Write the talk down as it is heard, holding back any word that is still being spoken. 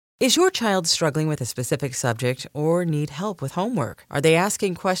Is your child struggling with a specific subject or need help with homework? Are they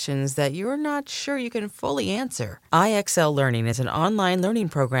asking questions that you're not sure you can fully answer? IXL Learning is an online learning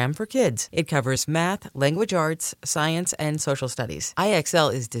program for kids. It covers math, language arts, science, and social studies.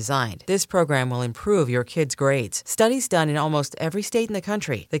 IXL is designed. This program will improve your kids' grades. Studies done in almost every state in the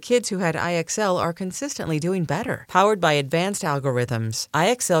country. The kids who had IXL are consistently doing better. Powered by advanced algorithms,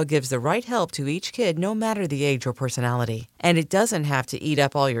 IXL gives the right help to each kid no matter the age or personality. And it doesn't have to eat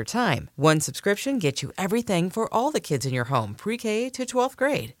up all your time. One subscription gets you everything for all the kids in your home, pre-K to 12th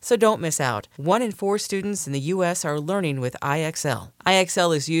grade. So don't miss out. 1 in 4 students in the U.S. are learning with IXL.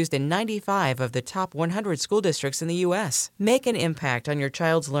 IXL is used in 95 of the top 100 school districts in the U.S. Make an impact on your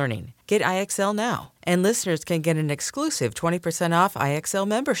child's learning. Get IXL now. And listeners can get an exclusive 20% off IXL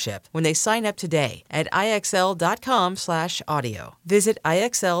membership when they sign up today at IXL.com/audio. Visit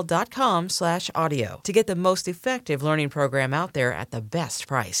IXL.com/audio to get the most effective learning program out there at the best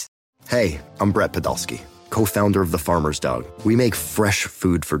price. Hey, I'm Brett Podolsky, co-founder of The Farmer's Dog. We make fresh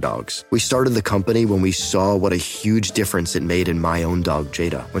food for dogs. We started the company when we saw what a huge difference it made in my own dog,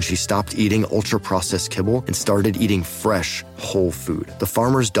 Jada, when she stopped eating ultra-processed kibble and started eating fresh, whole food. The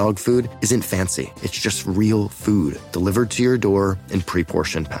Farmer's Dog food isn't fancy. It's just real food delivered to your door in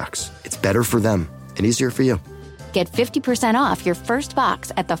pre-portioned packs. It's better for them and easier for you. Get 50% off your first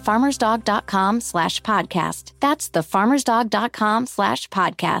box at thefarmersdog.com/podcast. That's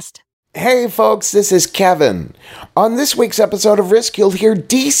thefarmersdog.com/podcast. Hey folks, this is Kevin. On this week's episode of Risk, you'll hear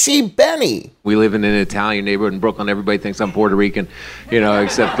DC Benny. We live in an Italian neighborhood in Brooklyn. Everybody thinks I'm Puerto Rican,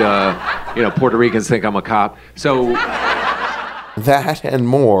 except, Puerto Ricans think I'm a cop. So That and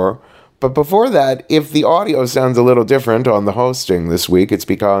more. But before that, if the audio sounds a little different on the hosting this week, it's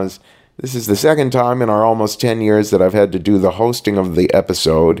because this is the second time in our almost 10 years that I've had to do the hosting of the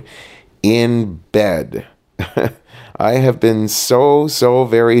episode in bed. I have been so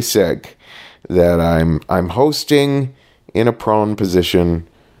very sick that I'm hosting in a prone position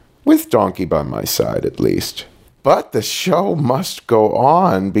with Donkey by my side at least. But the show must go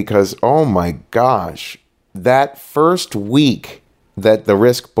on because, oh my gosh, that first week that the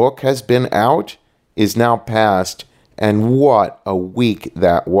Risk book has been out is now past, and what a week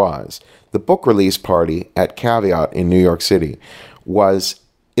that was. The book release party at Caveat in New York City was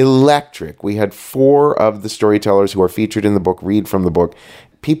electric. We had 4 of the storytellers who are featured in the book read from the book.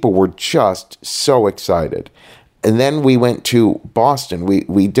 People were just so excited. And then we went to Boston.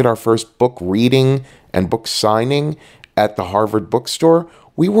 We did our first book reading and book signing at the Harvard Bookstore.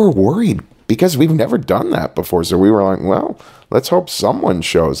 We were worried because we've never done that before. So we were like, well, let's hope someone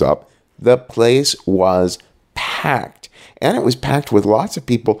shows up. The place was packed. And it was packed with lots of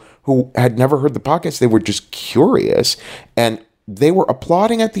people who had never heard the podcast. They were just curious. And they were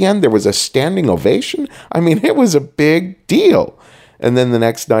applauding at the end. There was a standing ovation. I mean, it was a big deal. And then the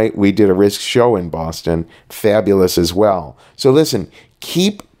next night, we did a Risk show in Boston. Fabulous as well. So listen,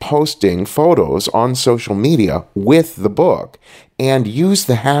 keep posting photos on social media with the book and use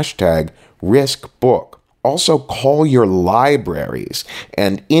the hashtag RiskBook. Also, call your libraries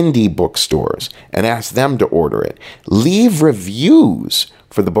and indie bookstores and ask them to order it. Leave reviews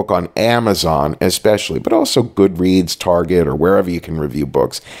for the book on Amazon especially, but also Goodreads, Target, or wherever you can review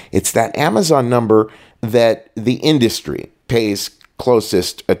books. It's that Amazon number that the industry pays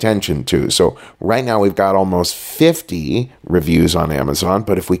closest attention to. So right now we've got almost 50 reviews on Amazon,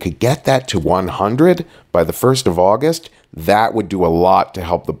 but if we could get that to 100 by the 1st of August, that would do a lot to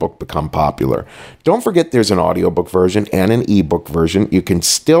help the book become popular. Don't forget there's an audiobook version and an ebook version. You can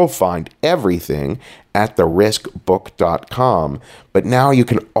still find everything at theriskbook.com, but now you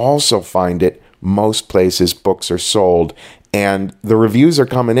can also find it most places books are sold, and the reviews are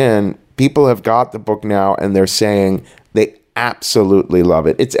coming in. People have got the book now, and they're saying they absolutely love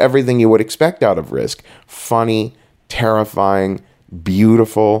it. It's everything you would expect out of Risk. Funny, terrifying,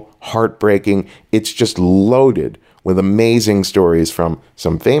 beautiful, heartbreaking. It's just loaded with amazing stories from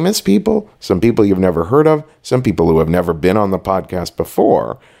some famous people, some people you've never heard of, some people who have never been on the podcast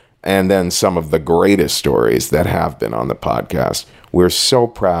before, and then some of the greatest stories that have been on the podcast. We're so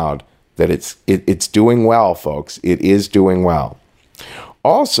proud that it's doing well, folks. It is doing well.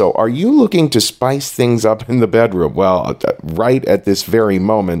 Also, are you looking to spice things up in the bedroom? Well, right at this very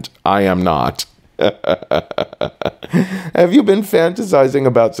moment, I am not. Have you been fantasizing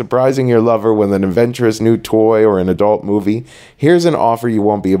about surprising your lover with an adventurous new toy or an adult movie? Here's an offer you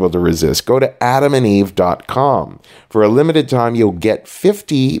won't be able to resist. Go to adamandeve.com. For a limited time, you'll get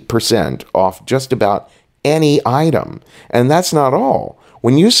 50% off just about any item. And that's not all.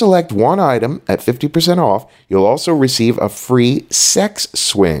 When you select one item at 50% off, you'll also receive a free sex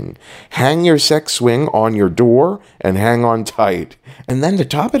swing. Hang your sex swing on your door and hang on tight. And then to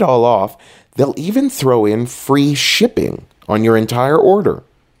top it all off, they'll even throw in free shipping on your entire order.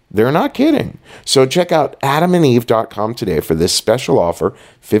 They're not kidding. So check out adamandeve.com today for this special offer,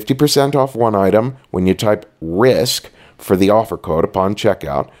 50% off one item when you type RISK for the offer code upon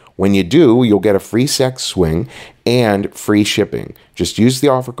checkout. When you do, you'll get a free sex swing and free shipping. Just use the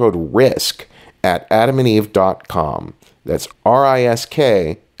offer code RISK at adamandeve.com. That's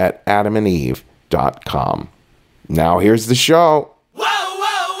RISK at adamandeve.com. Now here's the show.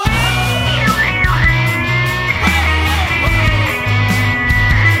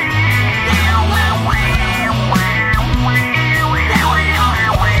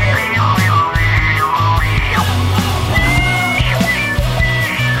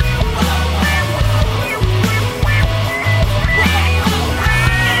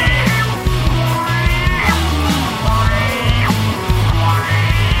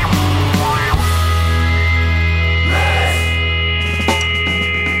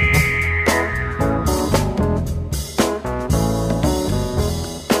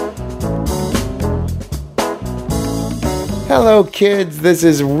 Hello, kids. This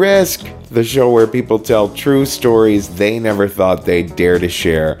is Risk, the show where people tell true stories they never thought they'd dare to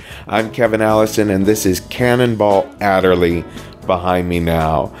share. I'm Kevin Allison, and this is Cannonball Adderley behind me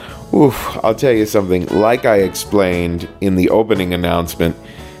now. Oof, I'll tell you something. Like I explained in the opening announcement,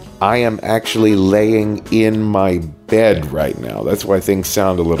 I am actually laying in my bed right now. That's why things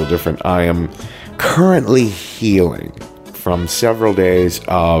sound a little different. I am currently healing from several days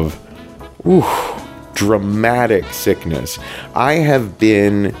of dramatic sickness. I have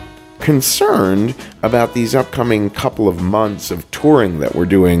been concerned about these upcoming couple of months of touring that we're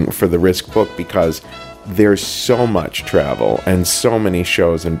doing for the Risk book because there's so much travel and so many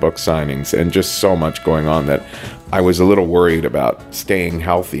shows and book signings and just so much going on that I was a little worried about staying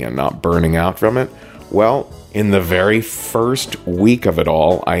healthy and not burning out from it. Well, in the very first week of it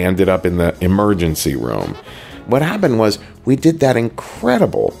all, I ended up in the emergency room. What happened was we did that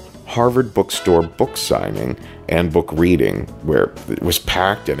incredible Harvard Bookstore book signing and book reading where it was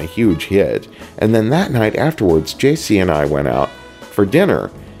packed and a huge hit. And then that night afterwards, JC and I went out for dinner.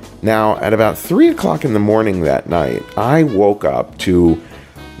 Now, at about 3 o'clock in the morning that night, I woke up to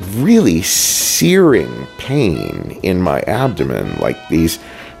really searing pain in my abdomen, like these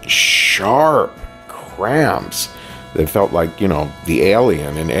sharp cramps that felt like, the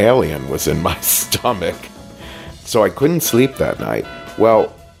alien in Alien was in my stomach. So I couldn't sleep that night.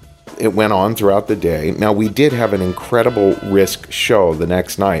 Well, it went on throughout the day. Now, we did have an incredible Risk show the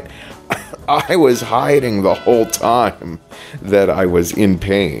next night. I was hiding the whole time that I was in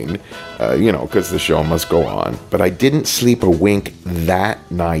pain, because the show must go on. But I didn't sleep a wink that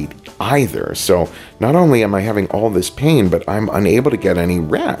night either. So not only am I having all this pain, but I'm unable to get any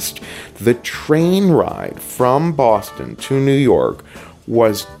rest. The train ride from Boston to New York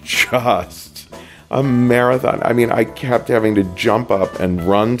was just a marathon. I mean, I kept having to jump up and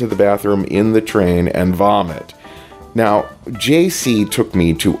run to the bathroom in the train and vomit. Now, JC took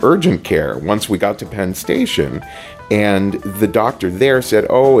me to urgent care once we got to Penn Station, and the doctor there said,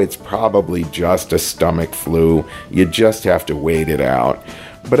 it's probably just a stomach flu. You just have to wait it out.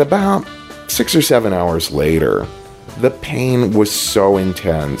 But about 6 or 7 hours later, the pain was so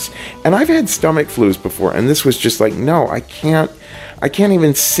intense. And I've had stomach flus before, and this was just like, no, I can't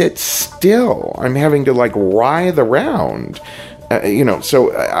even sit still. I'm having to writhe around.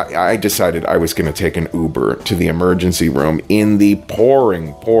 So I decided I was going to take an Uber to the emergency room in the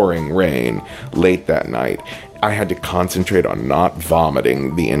pouring rain late that night. I had to concentrate on not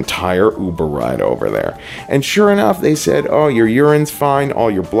vomiting the entire Uber ride over there. And sure enough, they said, your urine's fine, all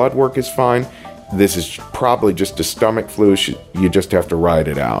your blood work is fine. This is probably just a stomach flu. You just have to ride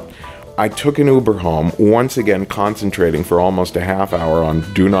it out. I took an Uber home, once again concentrating for almost a half hour on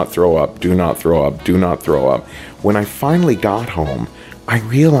do not throw up, do not throw up, do not throw up. When I finally got home, I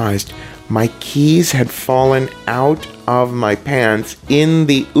realized my keys had fallen out of my pants in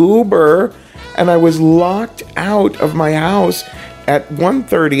the Uber, and I was locked out of my house at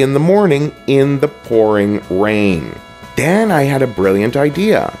 1:30 in the morning in the pouring rain. Then I had a brilliant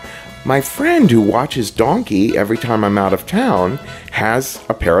idea. My friend who watches Donkey every time I'm out of town has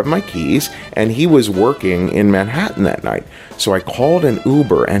a pair of my keys, and he was working in Manhattan that night. So I called an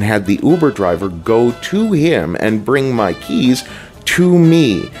Uber and had the Uber driver go to him and bring my keys to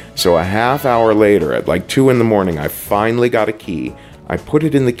me. So a half hour later, at 2 in the morning, I finally got a key. I put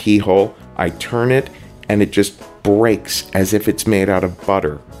it in the keyhole, I turn it, and it just breaks as if it's made out of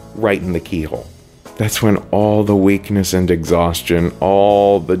butter right in the keyhole. That's when all the weakness and exhaustion,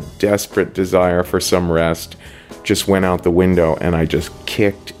 all the desperate desire for some rest just went out the window, and I just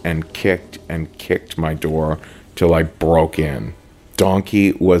kicked and kicked and kicked my door till I broke in.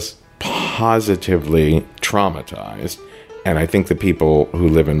 Donkey was positively traumatized, and I think the people who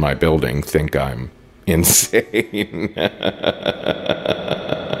live in my building think I'm insane.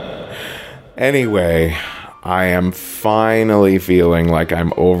 Anyway, I am finally feeling like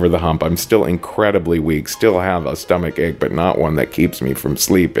I'm over the hump. I'm still incredibly weak, still have a stomach ache, but not one that keeps me from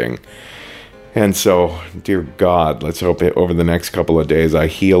sleeping. And so, dear God, let's hope over the next couple of days I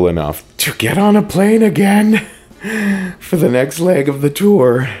heal enough to get on a plane again for the next leg of the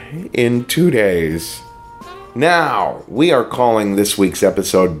tour in 2 days. Now, we are calling this week's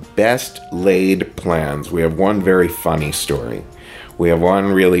episode Best Laid Plans. We have one very funny story. We have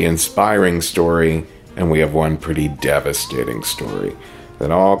one really inspiring story, and we have one pretty devastating story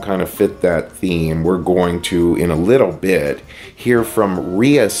that all kind of fit that theme. We're going to, in a little bit, hear from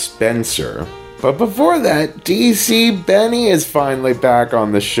Rhea Spencer. But before that, DC Benny is finally back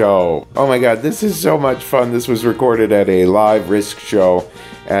on the show. Oh my God, this is so much fun. This was recorded at a live Risk show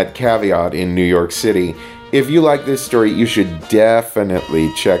at Caveat in New York City. If you like this story, you should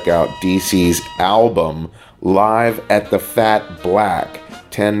definitely check out DC's album, Live at the Fat Black,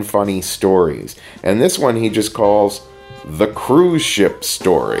 10 Funny Stories. And this one he just calls The Cruise Ship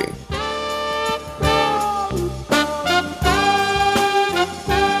Story.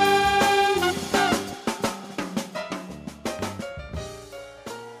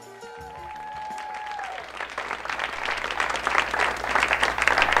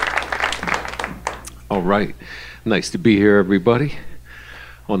 All right. Nice to be here, everybody,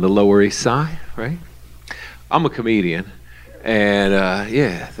 on the Lower East Side, right? I'm a comedian, and I've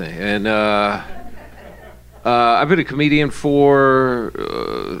been a comedian for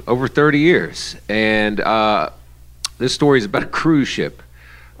over 30 years, and this story is about a cruise ship.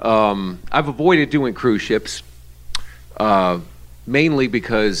 I've avoided doing cruise ships, mainly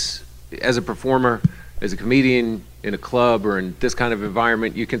because as a performer, as a comedian in a club or in this kind of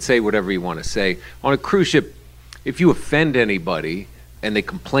environment, you can say whatever you want to say. On a cruise ship, if you offend anybody and they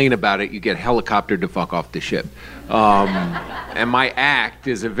complain about it, you get helicoptered to fuck off the ship. And my act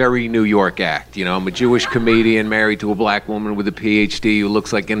is a very New York act. You know, I'm a Jewish comedian married to a black woman with a PhD who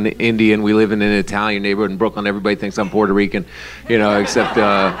looks like an Indian. We live in an Italian neighborhood in Brooklyn. Everybody thinks I'm Puerto Rican, you know, except,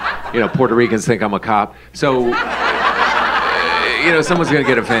 Puerto Ricans think I'm a cop. So, someone's going to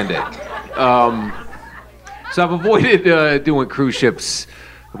get offended. So I've avoided doing cruise ships,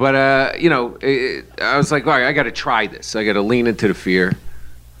 but, I was like, all right, I got to try this. I got to lean into the fear.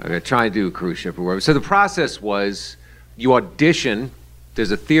 I got to try and do a cruise ship or whatever. So the process was you audition.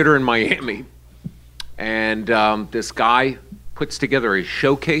 There's a theater in Miami, and this guy puts together a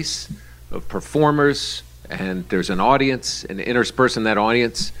showcase of performers, and there's an audience, and interspersed in that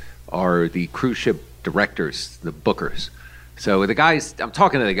audience are the cruise ship directors, the bookers. So I'm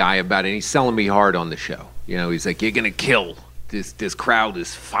talking to the guy about it, and he's selling me hard on the show. You know, he's like, you're going to kill. This crowd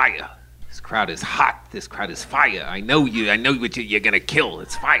is fire. This crowd is hot. This crowd is fire. I know what you're going to kill.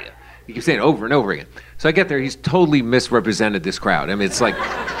 It's fire. He keeps saying it over and over again. So I get there. He's totally misrepresented this crowd. I mean, it's like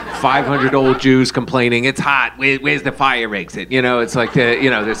 500 old Jews complaining, it's hot. Where's the fire exit? You know, it's like,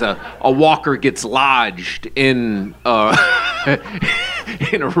 there's a walker gets lodged in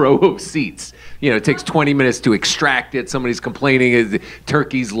in a row of seats. You know, it takes 20 minutes to extract it. Somebody's complaining, the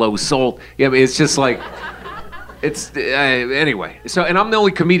turkey's low salt. Yeah, but it's just like, anyway. So, and I'm the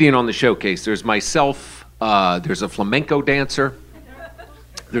only comedian on the showcase. There's myself, there's a flamenco dancer,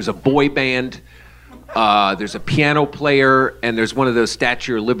 there's a boy band, there's a piano player, and there's one of those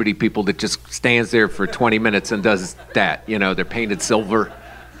Statue of Liberty people that just stands there for 20 minutes and does that. You know, they're painted silver.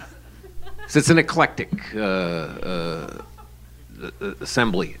 So it's an eclectic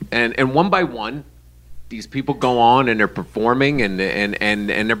assembly, and one by one, these people go on and they're performing and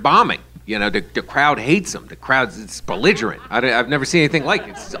they're bombing. You know, the crowd hates them. The crowd's belligerent. I've never seen anything like it.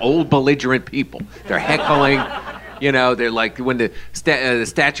 It's old belligerent people. They're heckling. You know, they're like, when the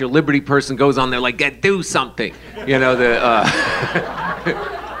Statue of Liberty person goes on, they're like, do something. You know,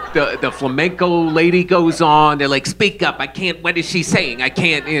 the flamenco lady goes on, they're like, speak up, I can't, what is she saying? I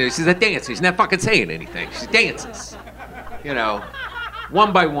can't, she's a dancer, she's not fucking saying anything, she dances. You know,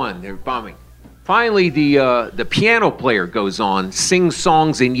 one by one, they're bombing. Finally, the piano player goes on, sings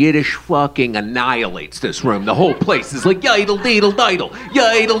songs in Yiddish, fucking annihilates this room. The whole place is like, yidle deedle diddle,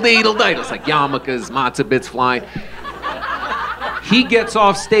 yidle deedle diddle. It's like yarmulkes, matzah bits flying. He gets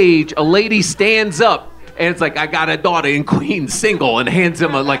off stage, a lady stands up, and it's like, I got a daughter in Queens, single, and hands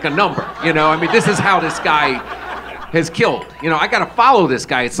him a number. You know, I mean, this is how this guy has killed. You know, I gotta follow this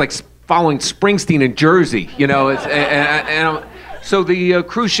guy. It's like following Springsteen in Jersey, you know. So the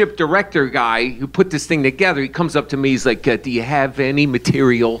cruise ship director guy who put this thing together, he comes up to me, he's like, do you have any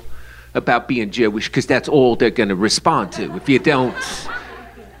material about being Jewish? Because that's all they're going to respond to if you don't.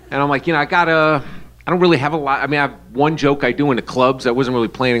 And I'm like, you know, I don't really have a lot. I mean, I have one joke I do in the clubs. I wasn't really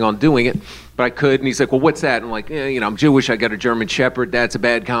planning on doing it, but I could. And he's like, well, what's that? And I'm like, yeah, you know, I'm Jewish. I got a German Shepherd. That's a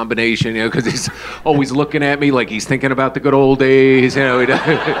bad combination, you know, because he's always looking at me like he's thinking about the good old days. You know,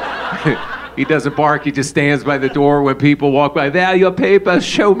 he doesn't bark. He just stands by the door when people walk by. There, your papers.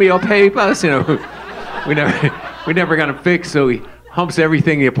 Show me your papers. You know, we never got him fixed. So he humps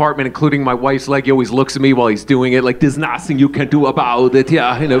everything in the apartment, including my wife's leg. He always looks at me while he's doing it, like, there's nothing you can do about it.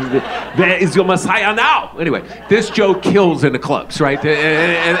 Yeah, you know, where is your Messiah now? Anyway, this joke kills in the clubs, right?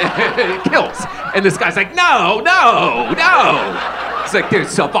 It kills. And this guy's like, no. It's like, there's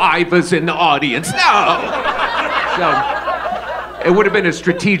survivors in the audience. No. So it would have been a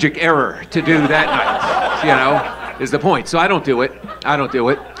strategic error to do that night, you know, is the point. So I don't do it. I don't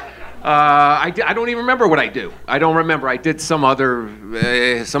even remember what I do. I don't remember. I did some other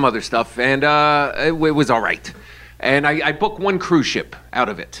stuff, and it was all right. And I booked one cruise ship out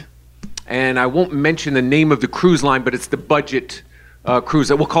of it. And I won't mention the name of the cruise line, but it's the budget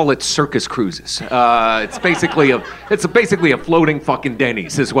cruise. We'll call it Circus Cruises. It's basically a floating fucking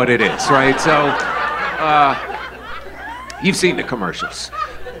Denny's is what it is, right? So you've seen the commercials.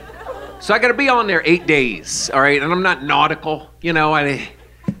 So I got to be on there 8 days, all right? And I'm not nautical, you know. I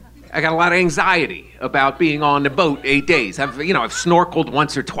got a lot of anxiety about being on the boat 8 days. I've snorkeled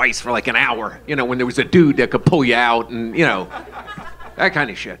once or twice for like an hour, you know, when there was a dude that could pull you out and, you know, that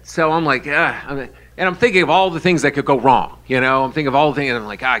kind of shit. So I'm like, and I'm thinking of all the things that could go wrong, you know. I'm thinking of all the things, and I'm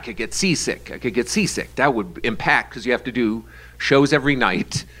like, I could get seasick. That would impact, because you have to do shows every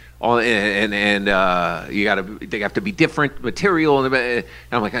night, and they have to be different material, and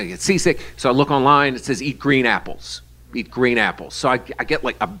I'm like, I get seasick. So I look online, it says eat green apples. So I get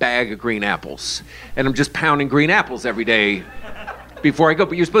like a bag of green apples, and I'm just pounding green apples every day before I go.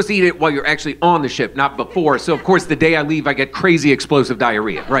 But you're supposed to eat it while you're actually on the ship, not before. So of course the day I leave, I get crazy explosive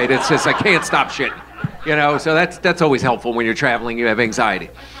diarrhea, right? It's just, I can't stop shitting, you know. So that's always helpful when you're traveling, you have anxiety.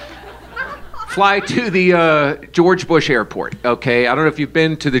 Fly to the George Bush Airport, okay? I don't know if you've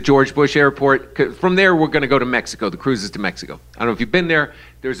been to the George Bush Airport. From there, we're going to go to Mexico. The cruise is to Mexico. I don't know if you've been there.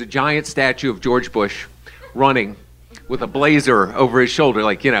 There's a giant statue of George Bush running with a blazer over his shoulder,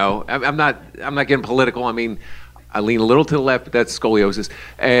 like, you know. I'm not getting political. I mean, I lean a little to the left, but that's scoliosis.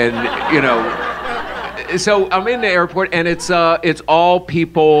 And, you know, so I'm in the airport, and it's all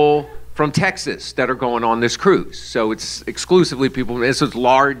people from Texas that are going on this cruise. So it's exclusively people. This is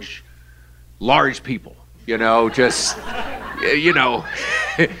large people, you know, just, you know,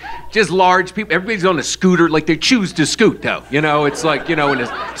 just large people. Everybody's on a scooter, like they choose to scoot, though. You know, it's like, you know, in a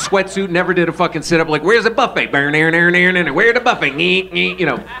sweatsuit, never did a fucking sit-up, like, where's the buffet? Where's the buffet? You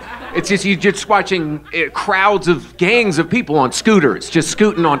know, it's just, you're just watching crowds of gangs of people on scooters just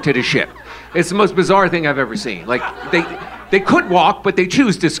scooting onto the ship. It's the most bizarre thing I've ever seen. Like, they could walk, but they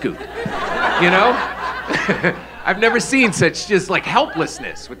choose to scoot, you know? I've never seen such just like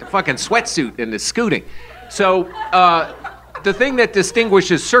helplessness with the fucking sweatsuit and the scooting. So the thing that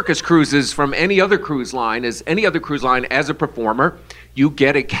distinguishes Circus Cruises from any other cruise line is any other cruise line, as a performer, you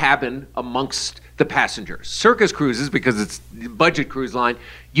get a cabin amongst the passengers. Circus Cruises, because it's budget cruise line,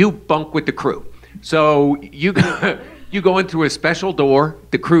 you bunk with the crew. So you go in through a special door,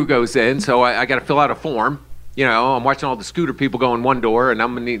 the crew goes in, so I got to fill out a form. You know, I'm watching all the scooter people go in one door, and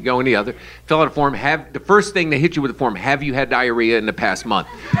I'm going to go in the other. Fill out a form. The first thing they hit you with the form, have you had diarrhea in the past month?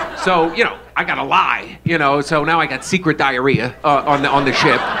 So, you know, I got to lie, you know, so now I got secret diarrhea on the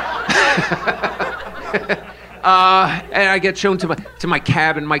ship. And I get shown to my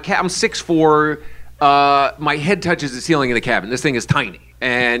cabin. I'm 6'4". My head touches the ceiling in the cabin. This thing is tiny.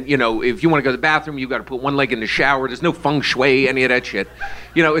 And, you know, if you want to go to the bathroom, you got to put one leg in the shower. There's no feng shui, any of that shit.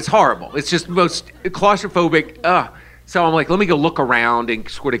 You know, it's horrible. It's just the most claustrophobic. So I'm like, let me go look around and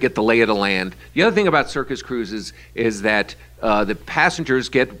sort of get the lay of the land. The other thing about Circus Cruises is that the passengers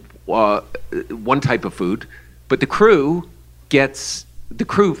get one type of food, but the crew gets the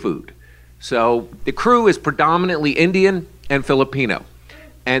crew food. So the crew is predominantly Indian and Filipino,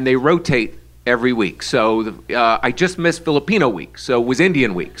 and they rotate every week. So I just missed Filipino week, so it was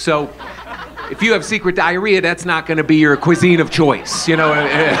Indian week. So if you have secret diarrhea, that's not going to be your cuisine of choice, you know.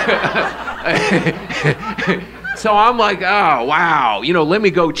 So I'm like, oh, wow, you know, let me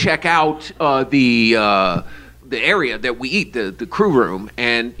go check out the area that we eat, the crew room.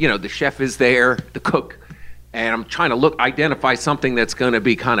 And, you know, the chef is there, the cook. And I'm trying to identify something that's going to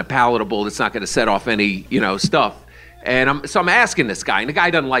be kind of palatable, that's not going to set off any, you know, stuff. And I'm asking this guy, and the guy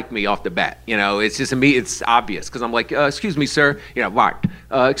doesn't like me off the bat. It's just me. It's obvious because I'm like, excuse me, sir. What?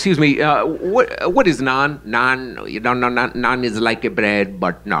 Excuse me. What is naan? Naan. Naan is like a bread,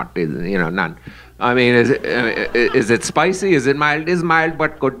 but not. Naan. I mean, is it spicy? Is it mild? Is mild,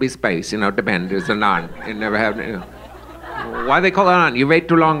 but could be spicy. Depends. It's a naan. You never have. Why they call it naan? You wait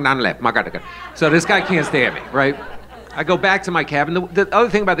too long, naan left. So this guy can't stand me, right? I go back to my cabin. The other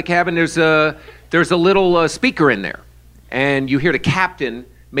thing about the cabin, there's a little speaker in there. And you hear the captain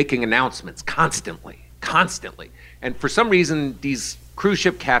making announcements constantly. And for some reason, these cruise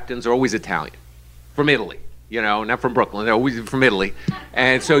ship captains are always Italian, from Italy, not from Brooklyn. They're always from Italy.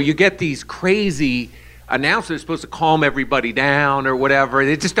 And so you get these crazy announcers supposed to calm everybody down or whatever.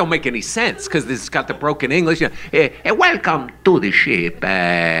 They just don't make any sense because this has got the broken English. Welcome to the ship.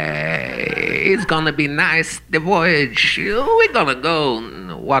 It's going to be nice, the voyage. We're going to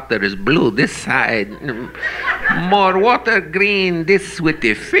go. Water is blue this side. More water green this with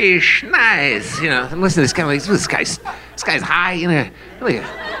the fish. Nice. Listen to this guy. This guy's high. What the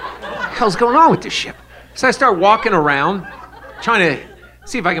hell's going on with this ship? So I start walking around trying to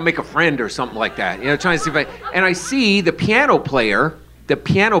see if I can make a friend or something like that. Trying to see and I see the piano player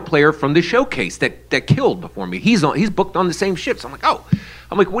from the showcase that killed before me. He's booked on the same ship. So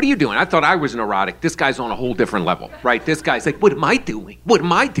I'm like, what are you doing? I thought I was neurotic. This guy's on a whole different level, right? This guy's like, what am I doing?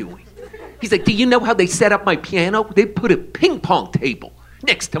 He's like, do you know how they set up my piano? They put a ping pong table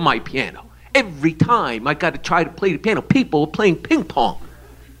next to my piano. Every time I got to try to play the piano, people are playing ping pong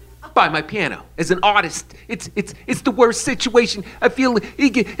by my piano. As an artist, it's the worst situation. I feel,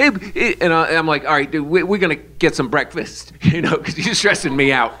 and I'm like, all right, dude, we're gonna get some breakfast, because you're stressing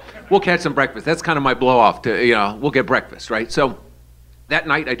me out. We'll catch some breakfast. That's kind of my blow off to, we'll get breakfast, right? So that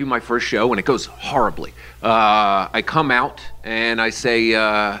night I do my first show and it goes horribly. I come out and I say,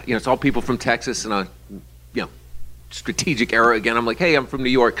 it's all people from Texas and strategic era again. I'm like, hey, I'm from New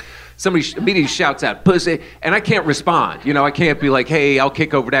York. Somebody immediately shouts out, pussy, and I can't respond. I can't be like, hey, I'll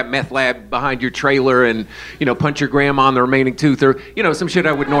kick over that meth lab behind your trailer and, punch your grandma on the remaining tooth or, some shit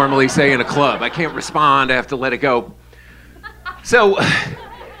I would normally say in a club. I can't respond. I have to let it go. So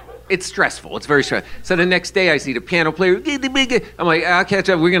it's stressful. It's very stressful. So the next day I see the piano player. I'm like, I'll catch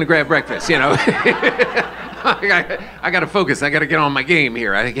up. We're going to grab breakfast, I got to focus. I got to get on my game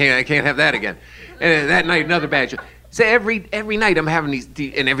here. I can't have that again. And that night, another bad show. So every night I'm having these,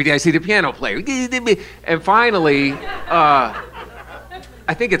 and every day I see the piano player. And finally, I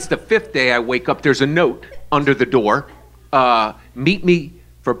think it's the fifth day I wake up, there's a note under the door. Meet me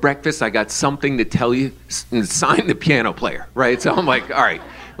for breakfast. I got something to tell you. And sign the piano player, right? So I'm like, all right,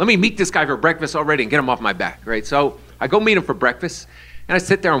 let me meet this guy for breakfast already and get him off my back, right? So I go meet him for breakfast. And I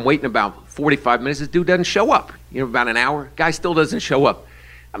sit there and wait in about 45 minutes. This dude doesn't show up. About an hour. Guy still doesn't show up.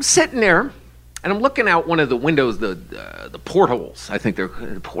 I'm sitting there. And I'm looking out one of the windows, the portholes. I think they're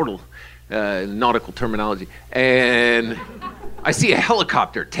portal, nautical terminology. And I see a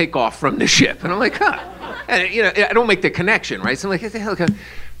helicopter take off from the ship. And I'm like, huh. And, I don't make the connection, right? So I'm like, it's a helicopter.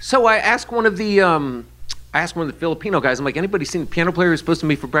 So I ask one of the Filipino guys, I'm like, anybody seen the piano player who's supposed to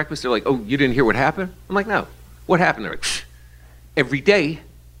meet for breakfast? They're like, oh, you didn't hear what happened? I'm like, no. What happened? They're like, psh. Every day,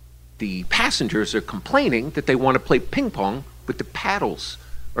 the passengers are complaining that they want to play ping pong, but the paddles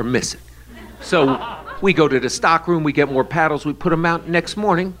are missing. So we go to the stock room, we get more paddles, we put them out. Next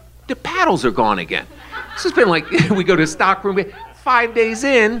morning, the paddles are gone again. So it's been like, we go to the stock room, 5 days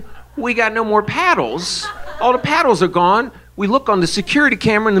in, we got no more paddles. All the paddles are gone. We look on the security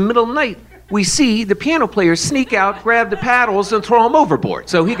camera in the middle of the night. We see the piano player sneak out, grab the paddles, and throw them overboard.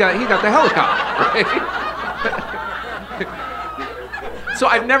 So he got the helicopter, right? So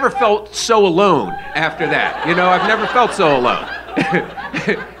I've never felt so alone after that. I've never felt so alone.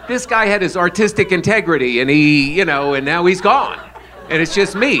 This guy had his artistic integrity, and and now he's gone. And it's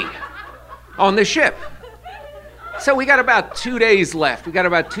just me on the ship. So we got about 2 days left.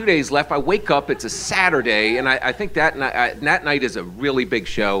 I wake up, it's a Saturday, and I think that night is a really big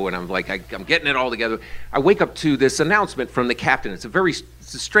show, and I'm like, I'm getting it all together. I wake up to this announcement from the captain. It's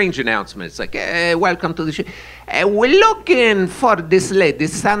a strange announcement. It's like, hey, welcome to the ship. We're looking for this lady,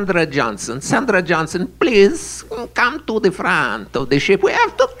 Sandra Johnson. Sandra Johnson, please come to the front of the ship. We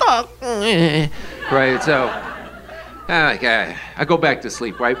have to talk. Right, so I go back to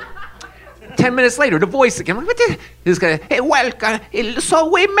sleep, right? 10 minutes later, the voice again. What this guy? Hey, welcome. So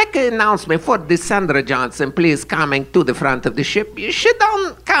we make an announcement for this Sandra Johnson. Please coming to the front of the ship. She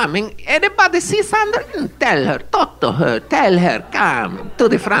don't coming. Anybody see Sandra? Tell her. Talk to her. Tell her come to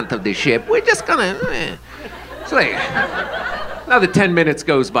the front of the ship. We're just gonna. So another 10 minutes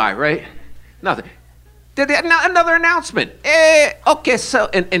goes by, right? Nothing. Another announcement. Okay, so,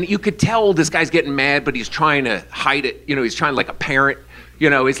 and you could tell this guy's getting mad, but he's trying to hide it. You know, he's trying like a parent. You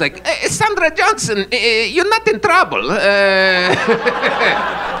know, he's like, Sandra Johnson, you're not in trouble.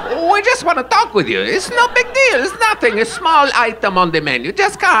 We just want to talk with you. It's no big deal. It's nothing. A small item on the menu.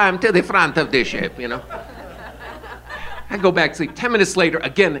 Just come to the front of the ship, you know. I go back to sleep. 10 minutes later,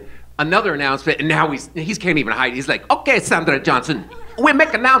 again, another announcement, and now he can't even hide. He's like, okay, Sandra Johnson, we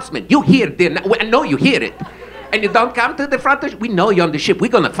make announcement. You hear it. I know you hear it. And you don't come to the front of the ship. We know you're on the ship.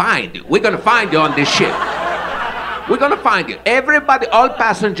 We're going to find you. We're going to find you on this ship. We're going to find you. Everybody, all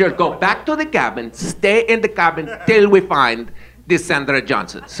passengers, go back to the cabin. Stay in the cabin till we find this Sandra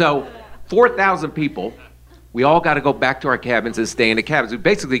Johnson. So 4,000 people, we all got to go back to our cabins and stay in the cabins. We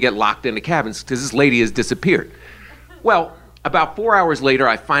basically get locked in the cabins because this lady has disappeared. Well, about 4 hours later,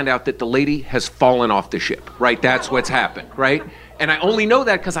 I find out that the lady has fallen off the ship, right? That's what's happened, right? And I only know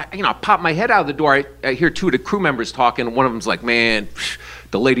that because I pop my head out of the door. I hear two of the crew members talking, and one of them's like, man,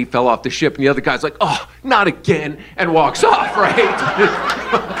 the lady fell off the ship. And the other guy's like, oh, not again, and walks off, right?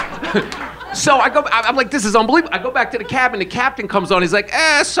 So I'm like, this is unbelievable. I go back to the cabin. The captain comes on. He's like,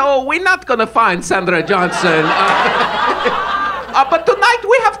 so we're not going to find Sandra Johnson. But tonight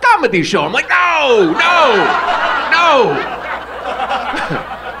we have comedy show. I'm like, no.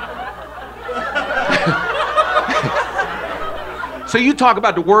 So you talk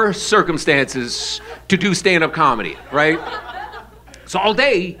about the worst circumstances to do stand-up comedy, right? So all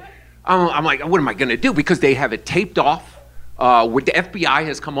day, I'm like, what am I gonna do? Because they have it taped off. Where the FBI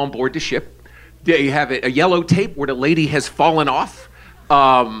has come on board the ship. They have a yellow tape where the lady has fallen off.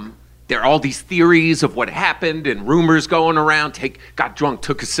 There are all these theories of what happened and rumors going around. Got drunk,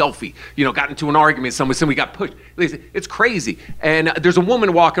 took a selfie, got into an argument. Someone said we got pushed. It's crazy. And there's a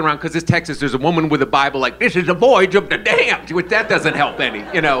woman walking around, because it's Texas, there's a woman with a Bible like, this is the voyage of the damned. Which that doesn't help any,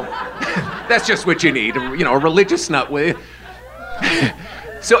 That's just what you need, a religious nut with.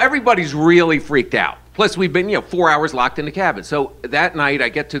 So everybody's really freaked out. Plus we've been, 4 hours locked in the cabin. So that night I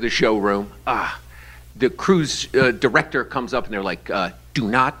get to the showroom. The cruise director comes up and they're like, do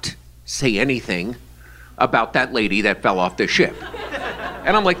not say anything about that lady that fell off the ship.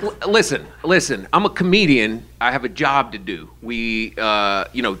 And I'm like, listen, I'm a comedian. I have a job to do. We,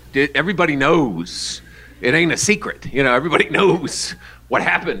 everybody knows. It ain't a secret. Everybody knows what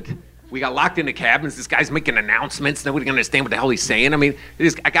happened. We got locked in the cabins. This guy's making announcements. Nobody can understand what the hell he's saying. I mean,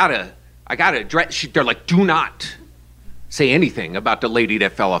 I gotta address. They're like, do not say anything about the lady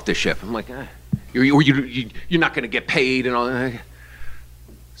that fell off the ship. I'm like, you're not gonna get paid and all that.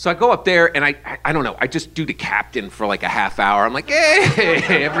 So I go up there and I don't know, I just do the captain for like a half hour. I'm like,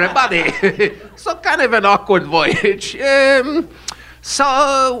 hey, everybody. So kind of an awkward voyage.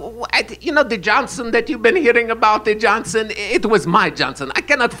 So, the Johnson that you've been hearing about, the Johnson, it was my Johnson. I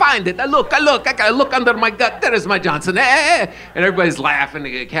cannot find it. I gotta look under my gut. There is my Johnson. And everybody's laughing.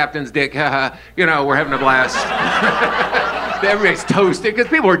 The captain's dick, we're having a blast. Everybody's toasting, because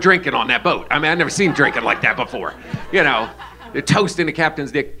people are drinking on that boat. I mean, I've never seen drinking like that before. They're toasting the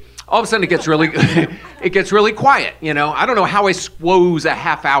captain's dick. All of a sudden, it gets really quiet. I don't know how I squoze a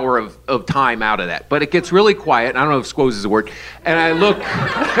half hour of time out of that, but it gets really quiet. I don't know if squoze is a word. And I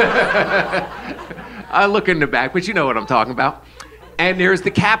look in the back, but you know what I'm talking about. And there's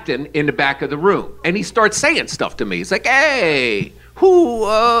the captain in the back of the room, and he starts saying stuff to me. He's like, "Hey, who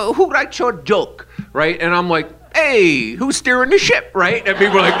writes your joke?" Right? And I'm like, "Hey, who's steering the ship?" Right? And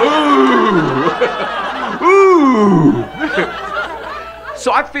people are like, "Ooh, ooh."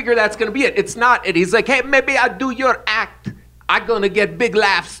 So I figure that's gonna be it. It's not it. He's like, hey, maybe I'll do your act. I'm gonna get big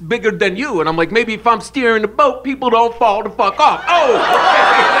laughs bigger than you. And I'm like, maybe if I'm steering the boat, people don't fall the fuck off. Oh!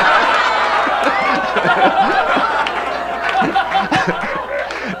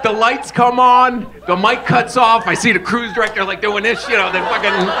 The lights come on, the mic cuts off. I see the cruise director like doing this, they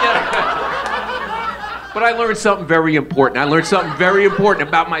fucking... But I learned something very important. I learned something very important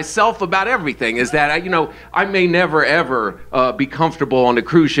about myself, about everything, is that, I may never, ever be comfortable on a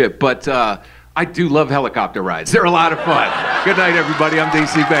cruise ship, but I do love helicopter rides. They're a lot of fun. Good night, everybody. I'm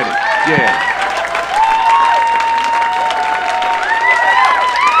DC Bennett. Yeah.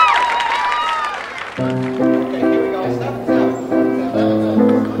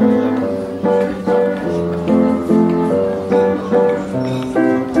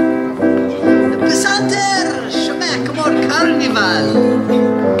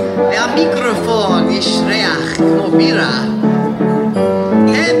 והמיקרופון יש ריח כמו בירה.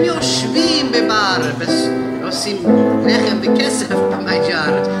 הם יושבים בבר ועושים לחם וכסף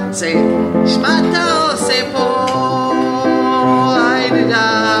במג'ר. זה מה אתה עושה פה?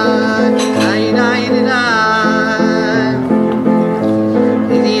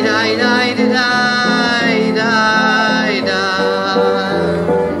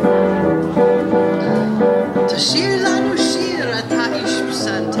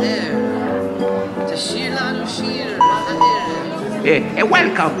 פסנתר, תשאיר לנו שיר הערב.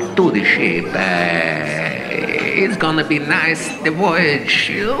 Welcome to the ship. It's gonna be nice, the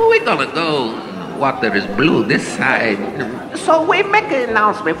voyage. We're gonna go. Water is blue this side. So we make an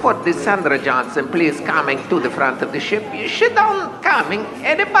announcement for the Sandra Johnson. Please coming to the front of the ship. She don't coming.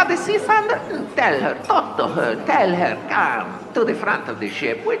 Anybody see Sandra? Tell her, talk to her, tell her, come to the front of the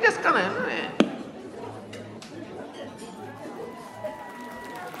ship. We're just gonna...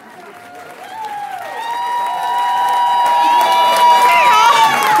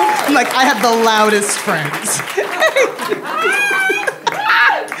 Like, I have the loudest friends.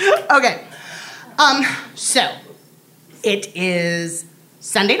 Okay. So, it is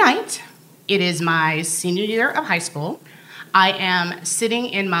Sunday night. It is my senior year of high school. I am sitting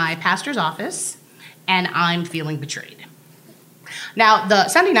in my pastor's office, and I'm feeling betrayed. Now, the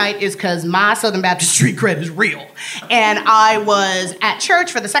Sunday night is because my Southern Baptist street cred is real. And I was at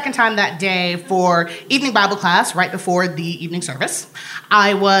church for the second time that day for evening Bible class right before the evening service.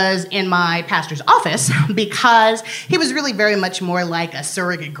 I was in my pastor's office because he was really very much more like a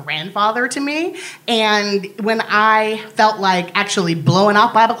surrogate grandfather to me. And when I felt like actually blowing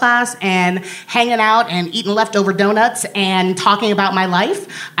off Bible class and hanging out and eating leftover donuts and talking about my life,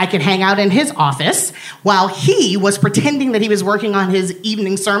 I could hang out in his office while he was pretending that he was working on his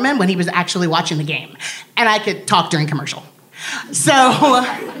evening sermon when he was actually watching the game. And I could talk during commercial. So,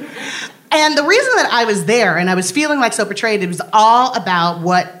 and the reason that I was there and I was feeling like so betrayed, it was all about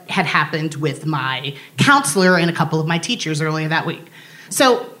what had happened with my counselor and a couple of my teachers earlier that week.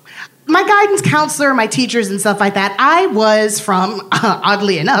 So, my guidance counselor, my teachers and stuff like that, I was from,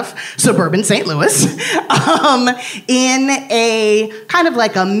 oddly enough, suburban St. Louis, in a kind of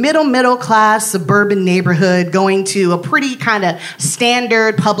like a middle class suburban neighborhood, going to a pretty kind of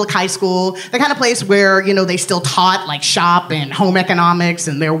standard public high school, the kind of place where, you know, they still taught like shop and home economics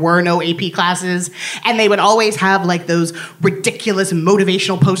and there were no AP classes. And they would always have like those ridiculous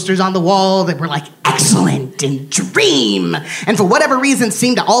motivational posters on the wall that were like excellent and dream. And for whatever reason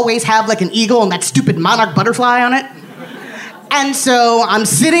seemed to always have like an eagle and that stupid monarch butterfly on it. And so I'm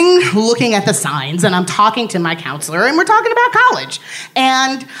sitting looking at the signs and I'm talking to my counselor and we're talking about college.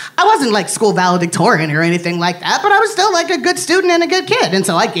 And I wasn't like school valedictorian or anything like that, but I was still like a good student and a good kid. And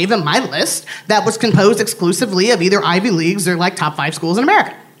so I gave him my list that was composed exclusively of either Ivy Leagues or like top 5 schools in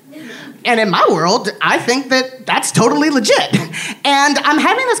America. And in my world, I think that that's totally legit. And I'm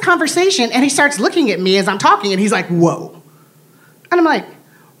having this conversation and he starts looking at me as I'm talking and he's like, whoa. And I'm like,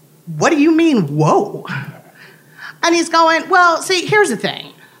 what do you mean, whoa? And he's going, well, see, here's the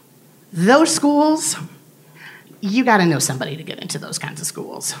thing. Those schools, you got to know somebody to get into those kinds of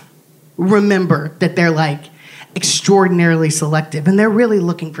schools. Remember that they're like extraordinarily selective and they're really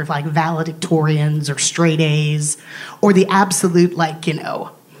looking for like valedictorians or straight A's or the absolute like, you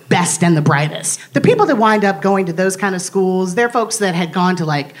know, best and the brightest. The people that wind up going to those kind of schools, they're folks that had gone to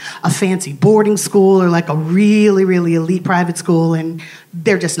like a fancy boarding school or like a really, really elite private school, and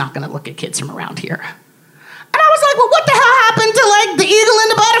they're just not going to look at kids from around here. And I was like, well, what the hell happened to like the eagle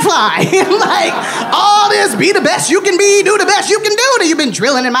and the butterfly? Like, all this be the best you can be, do the best you can do that you've been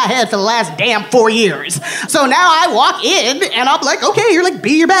drilling in my head for the last damn 4 years. So now I walk in and I'm like, okay, you're like,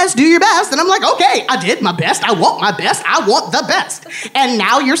 be your best, do your best. And I'm like, okay, I did my best. I want my best. I want the best. And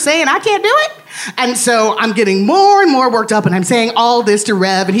now you're saying I can't do it? And so I'm getting more and more worked up and I'm saying all this to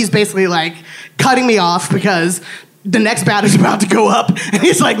Rev and he's basically like cutting me off because the next batter's about to go up. And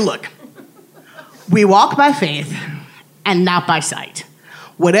he's like, look, we walk by faith and not by sight.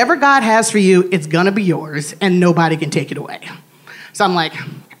 Whatever God has for you, it's gonna be yours and nobody can take it away. So I'm like,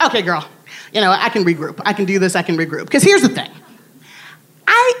 okay, girl, you know, I can regroup. I can do this, I can regroup. Because here's the thing.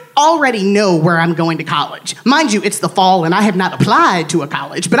 I already know where I'm going to college. Mind you, it's the fall and I have not applied to a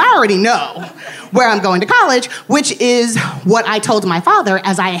college, but I already know where I'm going to college, which is what I told my father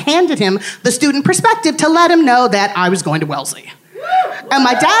as I handed him the student perspective to let him know that I was going to Wellesley. And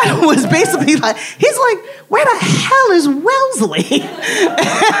my dad was basically like, he's like, where the hell is Wellesley? And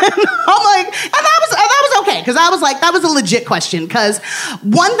I'm like, and that was okay, because I was like, that was a legit question, because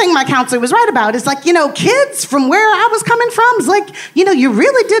one thing my counselor was right about is like, you know, kids from where I was coming from is like, you know, you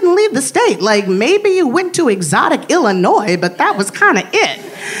really didn't leave the state. Like, maybe you went to exotic Illinois, but that was kind of it.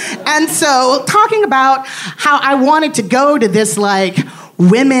 And so talking about how I wanted to go to this, like,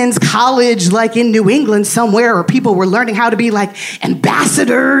 women's college like in New England somewhere where people were learning how to be like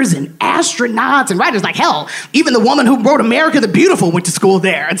ambassadors and astronauts and writers. Like, hell, even the woman who wrote America the Beautiful went to school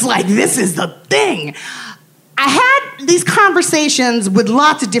there. It's like, this is the thing. I had these conversations with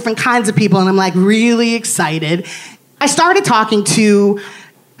lots of different kinds of people and I'm like really excited. I started talking to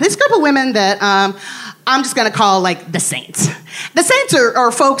this group of women that I'm just gonna call like the Saints. The Saints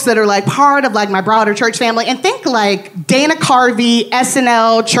are folks that are like part of like my broader church family, and think like Dana Carvey,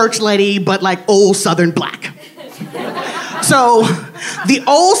 SNL, church lady, but like old Southern black. So the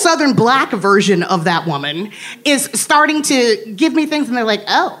old Southern black version of that woman is starting to give me things, and they're like,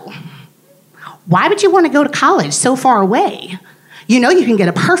 oh, why would you want to go to college so far away? You know you can get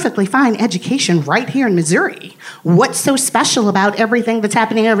a perfectly fine education right here in Missouri. What's so special about everything that's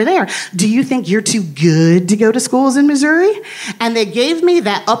happening over there? Do you think you're too good to go to schools in Missouri? And they gave me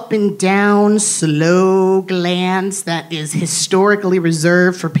that up and down, slow glance that is historically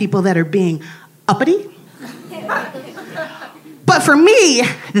reserved for people that are being uppity. But for me,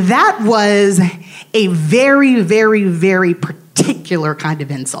 that was a very, very, very particular kind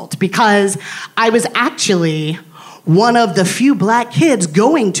of insult, because I was actually one of the few black kids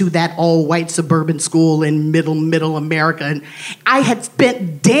going to that all-white suburban school in middle America. And I had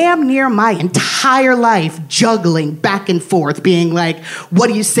spent damn near my entire life juggling back and forth, being like, what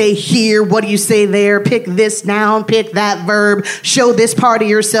do you say here? What do you say there? Pick this noun, pick that verb, show this part of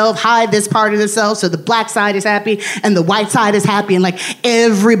yourself, hide this part of yourself, so the black side is happy and the white side is happy, and like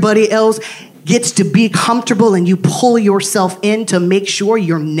everybody else gets to be comfortable, and you pull yourself in to make sure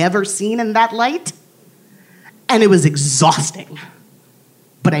you're never seen in that light. And it was exhausting,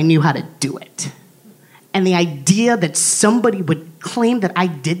 but I knew how to do it. And the idea that somebody would claim that I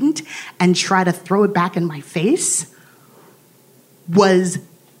didn't and try to throw it back in my face was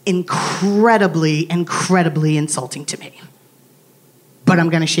incredibly, incredibly insulting to me. But I'm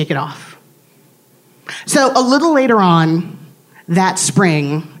gonna shake it off. So a little later on that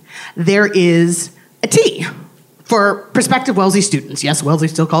spring, there is a tea for prospective Wellesley students. Yes, Wellesley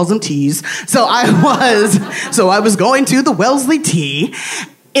still calls them teas. So I was going to the Wellesley tea.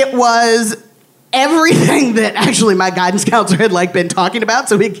 It was everything that actually my guidance counselor had like been talking about,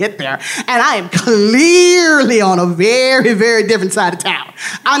 so we get there. And I am clearly on a very, very different side of town.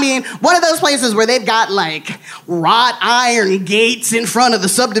 I mean, one of those places where they've got like wrought iron gates in front of the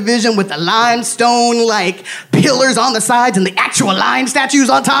subdivision with the limestone like pillars on the sides and the actual lion statues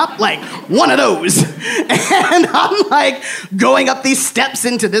on top, like one of those. And I'm like going up these steps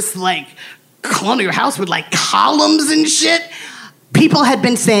into this like colonial house with like columns and shit. People had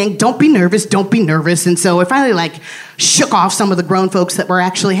been saying, don't be nervous, don't be nervous. And so I finally like shook off some of the grown folks that were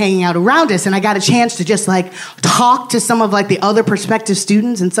actually hanging out around us, and I got a chance to just like talk to some of like the other prospective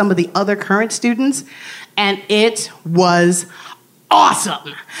students and some of the other current students, and it was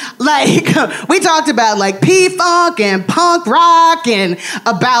awesome. Like, we talked about like P-Funk and punk rock and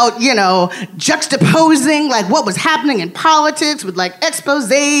about, you know, juxtaposing like what was happening in politics with like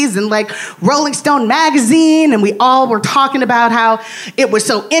exposés and like Rolling Stone magazine. And we all were talking about how it was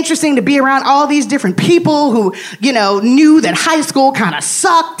so interesting to be around all these different people who, you know, knew that high school kind of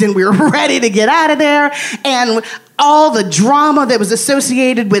sucked and we were ready to get out of there. And all the drama that was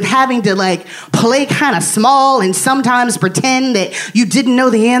associated with having to like play kind of small and sometimes pretend that you didn't know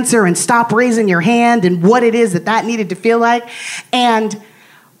the answer and stop raising your hand, and what it is that needed to feel like. And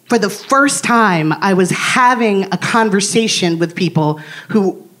for the first time, I was having a conversation with people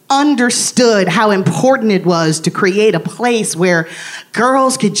who understood how important it was to create a place where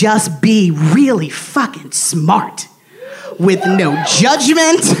girls could just be really fucking smart. With no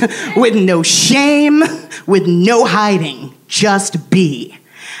judgment, with no shame, with no hiding, just be.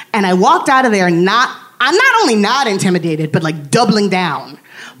 And I walked out of there I'm not only not intimidated, but like doubling down,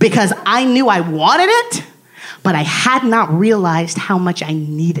 because I knew I wanted it, but I had not realized how much I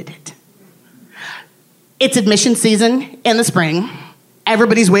needed it. It's admission season in the spring.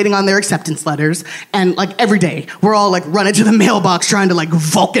 Everybody's waiting on their acceptance letters, and like every day, we're all like running to the mailbox trying to like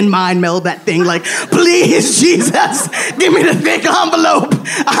Vulcan mind meld that thing, like, please, Jesus, give me the thick envelope.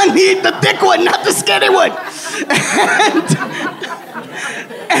 I need the thick one, not the skinny one.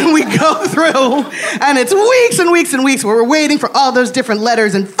 And we go through, and it's weeks and weeks and weeks where we're waiting for all those different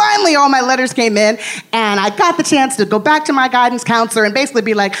letters, and finally all my letters came in, and I got the chance to go back to my guidance counselor and basically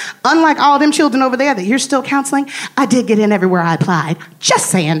be like, unlike all them children over there that you're still counseling, I did get in everywhere I applied. Just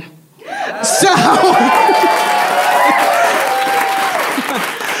saying. So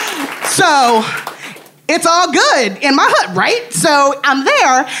it's all good in my hut, right? So I'm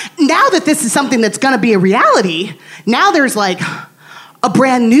there. Now that this is something that's gonna be a reality, now there's like a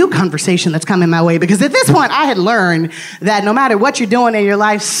brand new conversation that's coming my way, because at this point I had learned that no matter what you're doing in your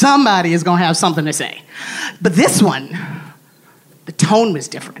life, somebody is gonna have something to say. But this one, the tone was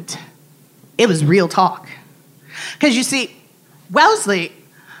different. It was real talk. Because you see, Wellesley,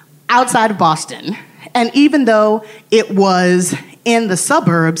 outside of Boston, and even though it was in the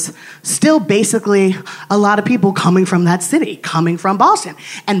suburbs, still basically a lot of people coming from that city, coming from Boston.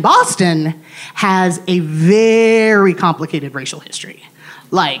 And Boston has a very complicated racial history.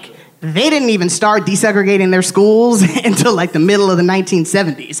 Like, they didn't even start desegregating their schools until like the middle of the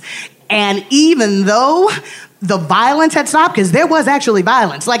 1970s. And even though the violence had stopped, because there was actually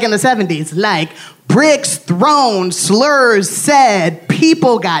violence, like in the 70s, like bricks thrown, slurs said,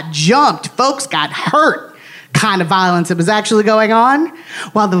 people got jumped, folks got hurt, kind of violence that was actually going on.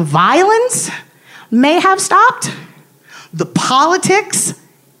 While the violence may have stopped, the politics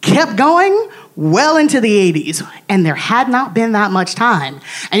kept going well into the 80s, and there had not been that much time.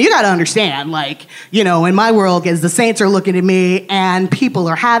 And you got to understand, like, you know, in my world, as the saints are looking at me and people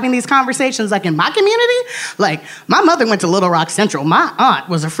are having these conversations, like in my community, like, my mother went to Little Rock Central. My aunt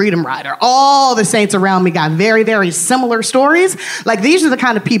was a freedom rider. All the saints around me got very, very similar stories. Like, these are the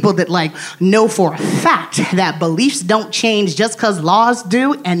kind of people that, like, know for a fact that beliefs don't change just because laws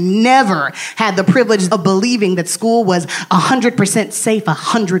do, and never had the privilege of believing that school was 100% safe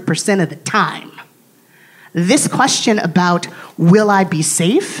 100% of the time. This question about, will I be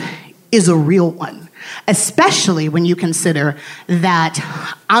safe, is a real one, especially when you consider that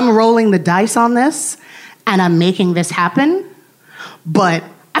I'm rolling the dice on this and I'm making this happen, but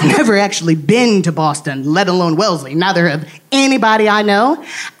I've never actually been to Boston, let alone Wellesley, neither have anybody I know,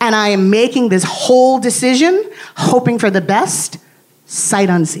 and I am making this whole decision, hoping for the best, sight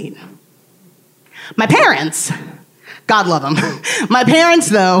unseen. My parents, God love them. My parents,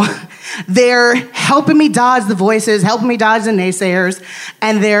 though, they're helping me dodge the voices, helping me dodge the naysayers,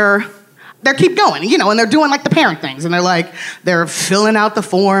 and they're keep going, you know, and they're doing like the parent things, and they're filling out the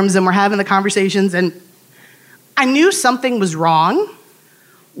forms, and we're having the conversations, and I knew something was wrong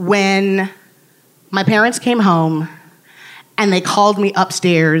when my parents came home and they called me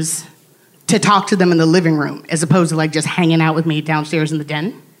upstairs to talk to them in the living room, as opposed to like just hanging out with me downstairs in the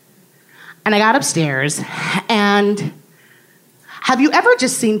den. And I got upstairs, and have you ever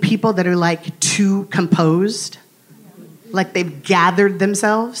just seen people that are like too composed? Like they've gathered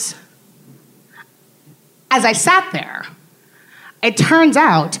themselves? As I sat there, it turns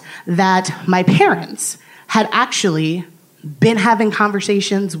out that my parents had actually been having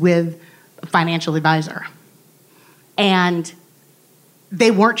conversations with a financial advisor. And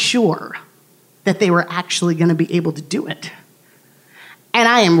they weren't sure that they were actually going to be able to do it. And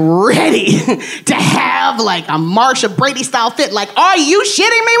I am ready to have like a Marsha Brady style fit. Like, are you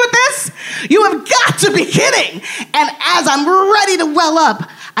shitting me with this? You have got to be kidding. And as I'm ready to well up,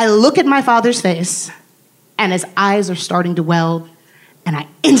 I look at my father's face, and his eyes are starting to well, and I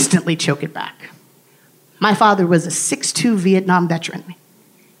instantly choke it back. My father was a 6'2" Vietnam veteran.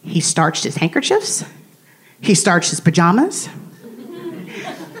 He starched his handkerchiefs. He starched his pajamas.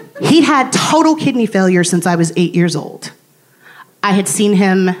 He'd had total kidney failure since I was 8 years old. I had seen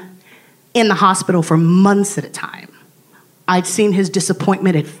him in the hospital for months at a time. I'd seen his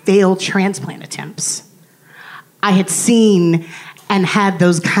disappointment at failed transplant attempts. I had seen and had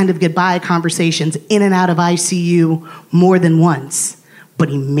those kind of goodbye conversations in and out of ICU more than once, but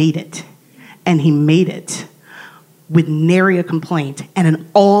he made it. And he made it with nary a complaint. And in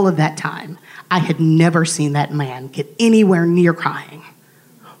all of that time, I had never seen that man get anywhere near crying.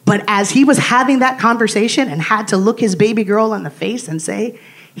 But as he was having that conversation and had to look his baby girl in the face and say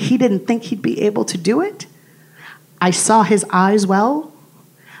he didn't think he'd be able to do it, I saw his eyes well,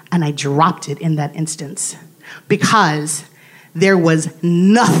 and I dropped it in that instance, because there was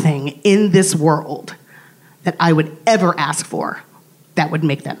nothing in this world that I would ever ask for that would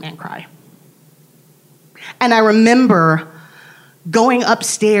make that man cry. And I remember going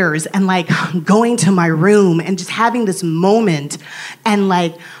upstairs and like going to my room and just having this moment and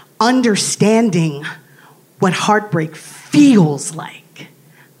like understanding what heartbreak feels like.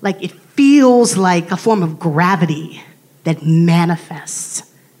 Like it feels like a form of gravity that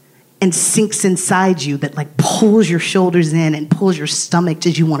manifests and sinks inside you, that like pulls your shoulders in and pulls your stomach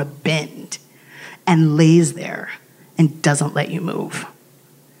as you want to bend, and lays there and doesn't let you move.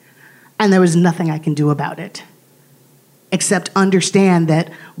 And there was nothing I can do about it, except understand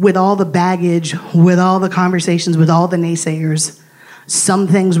that with all the baggage, with all the conversations, with all the naysayers, some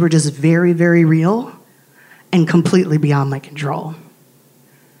things were just very, very real and completely beyond my control.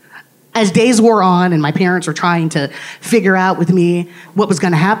 As days wore on and my parents were trying to figure out with me what was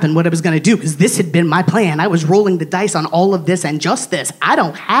going to happen, what I was going to do, because this had been my plan. I was rolling the dice on all of this and just this. I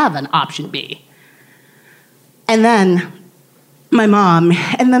don't have an option B. And then my mom,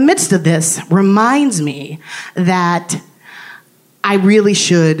 in the midst of this, reminds me that I really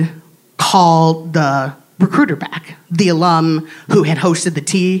should call the recruiter back, the alum who had hosted the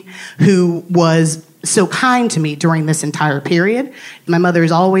tea, who was so kind to me during this entire period. My mother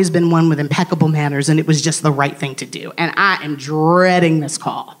has always been one with impeccable manners, and it was just the right thing to do. And I am dreading this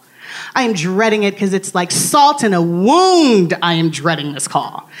call. I am dreading it because it's like salt in a wound. I am dreading this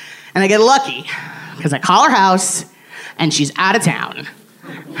call. And I get lucky because I call her house, and she's out of town.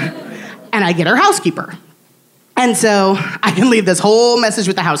 And I get her housekeeper. And so I can leave this whole message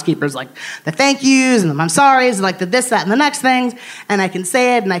with the housekeepers, like the thank yous and the I'm sorry's, like the this, that, and the next things. And I can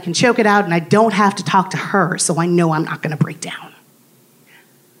say it and I can choke it out and I don't have to talk to her, so I know I'm not going to break down.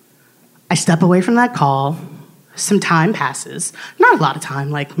 I step away from that call. Some time passes. Not a lot of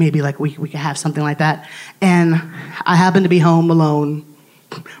time, like maybe like we could have something like that. And I happen to be home alone,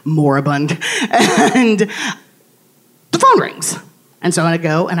 moribund. And the phone rings. And so I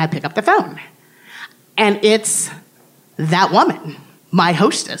go and I pick up the phone. And it's that woman, my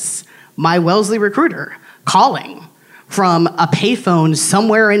hostess, my Wellesley recruiter, calling from a payphone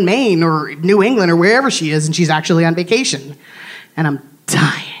somewhere in Maine or New England or wherever she is, and she's actually on vacation. And I'm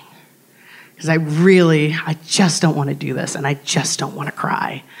dying. Because I just don't want to do this, and I just don't want to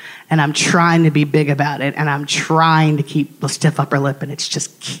cry. And I'm trying to be big about it, and I'm trying to keep the stiff upper lip, and it's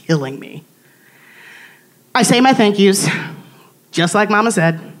just killing me. I say my thank yous, just like Mama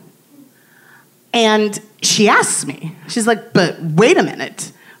said. And she asks me, she's like, but wait a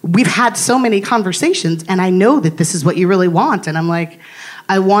minute. We've had so many conversations, and I know that this is what you really want. And I'm like,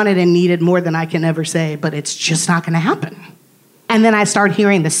 I want it and need it more than I can ever say, but it's just not going to happen. And then I start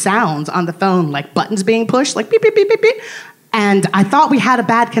hearing the sounds on the phone, like buttons being pushed, like beep, beep, beep, beep, beep. And I thought we had a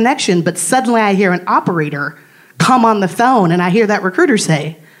bad connection, but suddenly I hear an operator come on the phone, and I hear that recruiter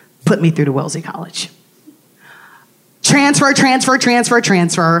say, put me through to Wellesley College. Transfer, transfer, transfer,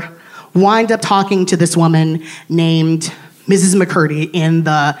 transfer. Wind up talking to this woman named Mrs. McCurdy in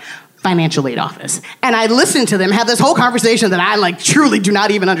the financial aid office. And I listened to them have this whole conversation that I like truly do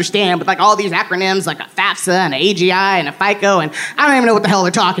not even understand, with like all these acronyms like a FAFSA and an AGI and a FICO, and I don't even know what the hell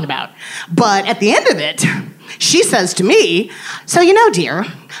they're talking about. But at the end of it, she says to me, so you know, dear,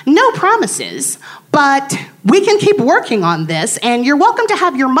 no promises, but we can keep working on this, and you're welcome to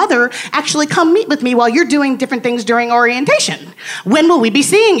have your mother actually come meet with me while you're doing different things during orientation. When will we be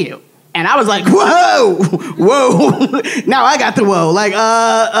seeing you? And I was like, whoa. Now I got the whoa. Like,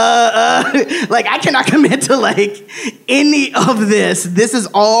 like I cannot commit to like any of this. This is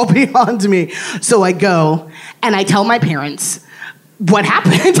all beyond me. So I go and I tell my parents what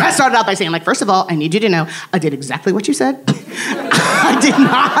happened. I started out by saying, like, first of all, I need you to know I did exactly what you said. I did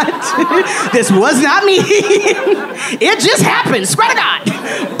not. This was not me. It just happened, swear to God.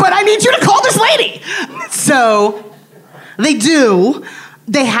 But I need you to call this lady. So they do.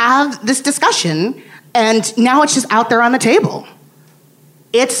 They have this discussion, and now it's just out there on the table.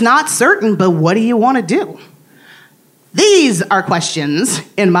 It's not certain, but what do you want to do? These are questions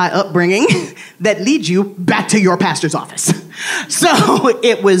in my upbringing that lead you back to your pastor's office. So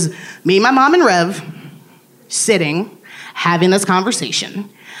it was me, my mom, and Rev sitting, having this conversation.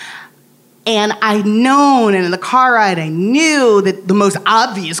 And I'd known, and in the car ride, I knew that the most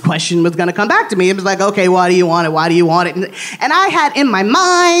obvious question was going to come back to me. It was like, okay, why do you want it? Why do you want it? And I had in my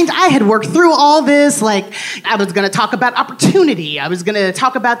mind, I had worked through all this. Like, I was going to talk about opportunity. I was going to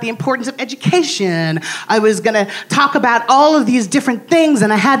talk about the importance of education. I was going to talk about all of these different things.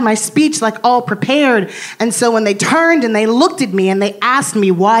 And I had my speech like all prepared. And so when they turned and they looked at me and they asked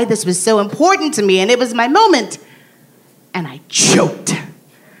me why this was so important to me, and it was my moment, and I choked.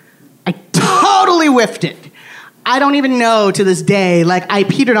 I totally whiffed it. I don't even know to this day, like I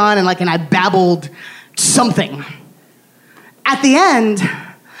petered on and I babbled something. At the end,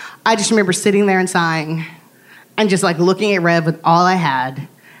 I just remember sitting there and sighing and just like looking at Rev with all I had,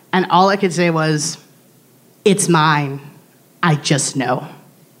 and all I could say was, it's mine, I just know.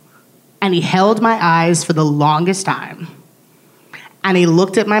 And he held my eyes for the longest time, and he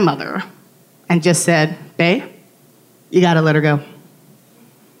looked at my mother and just said, babe, you gotta let her go.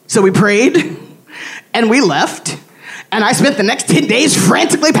 So we prayed, and we left, and I spent the next 10 days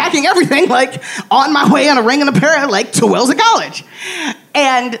frantically packing everything, like, on my way on a ring and a pair, like, to Wellesley College.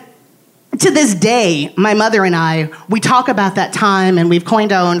 And to this day, my mother and I, we talk about that time, and we've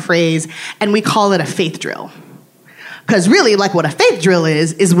coined our own phrase, and we call it a faith drill. Because really, like, what a faith drill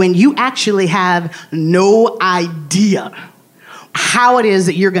is when you actually have no idea how it is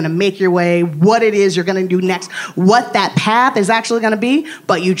that you're going to make your way, what it is you're going to do next, what that path is actually going to be,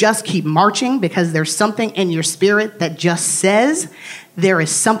 but you just keep marching because there's something in your spirit that just says, there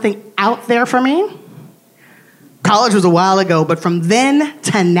is something out there for me. College was a while ago, but from then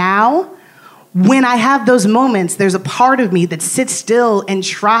to now, when I have those moments, there's a part of me that sits still and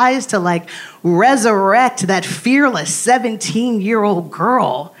tries to like resurrect that fearless 17-year-old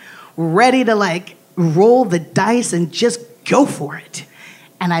girl ready to like roll the dice and just go for it.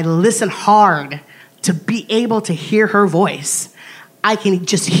 And I listen hard to be able to hear her voice. I can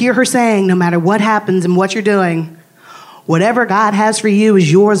just hear her saying, no matter what happens and what you're doing, whatever God has for you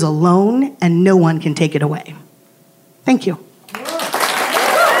is yours alone, and no one can take it away. Thank you.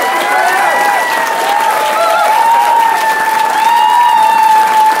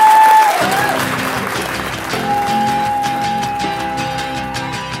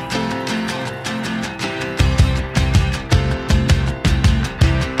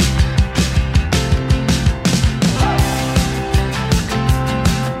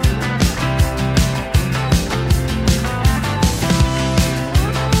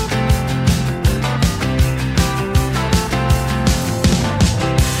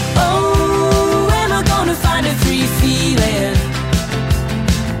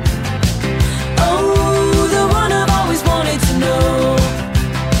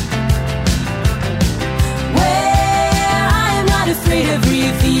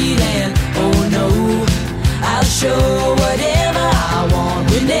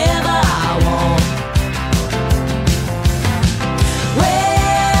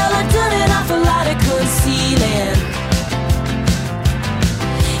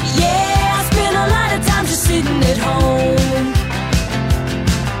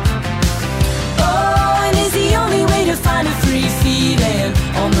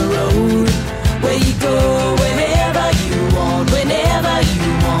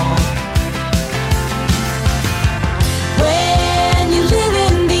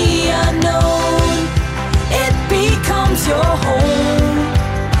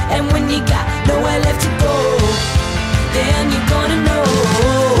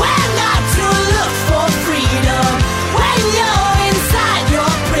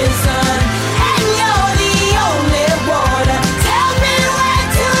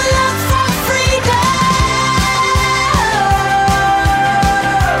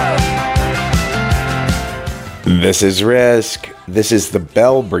 This is Risk. This is the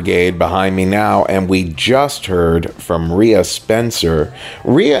Bell Brigade behind me now, and we just heard from Rhea Spencer.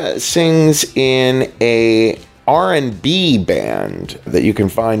 Rhea sings in a R&B band that you can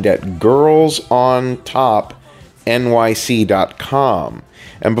find at girlsontopnyc.com.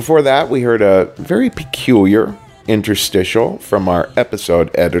 And before that, we heard a very peculiar interstitial from our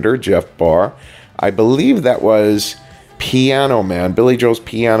episode editor, Jeff Barr. I believe that was Piano Man, Billy Joel's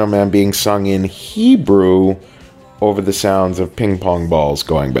Piano Man, being sung in Hebrew over the sounds of ping pong balls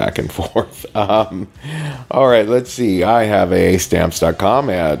going back and forth. All right, let's see. I have a Stamps.com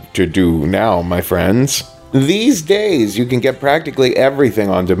ad to do now, my friends. These days, you can get practically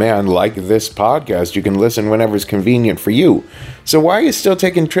everything on demand, like this podcast. You can listen whenever it's convenient for you. So why are you still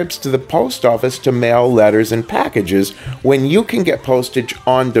taking trips to the post office to mail letters and packages when you can get postage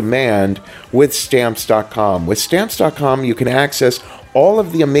on demand with Stamps.com? With Stamps.com, you can access all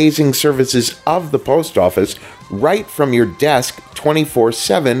of the amazing services of the post office right from your desk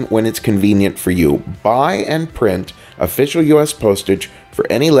 24/7 when it's convenient for you. Buy and print official U.S. postage for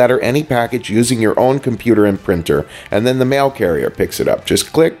any letter, any package using your own computer and printer, and then the mail carrier picks it up.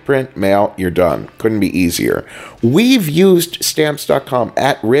 Just click, print, mail, you're done. Couldn't be easier. We've used Stamps.com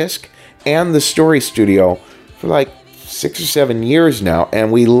at Risk and the Story Studio for like 6 or 7 years now,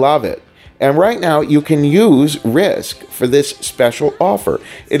 and we love it. And right now, you can use Risk for this special offer.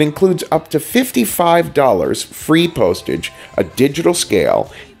 It includes up to $55 free postage, a digital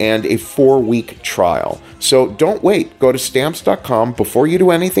scale, and a 4-week trial. So don't wait. Go to Stamps.com before you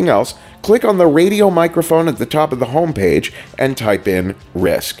do anything else. Click on the radio microphone at the top of the homepage and type in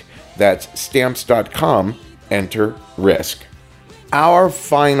Risk. That's Stamps.com. Enter Risk. Our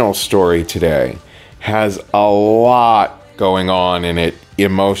final story today has a lot going on in it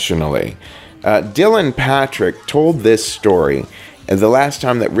emotionally. Dylan Patrick told this story the last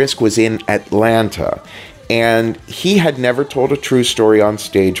time that Risk was in Atlanta, and he had never told a true story on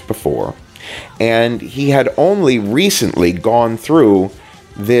stage before, and he had only recently gone through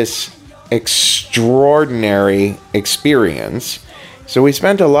this extraordinary experience. So we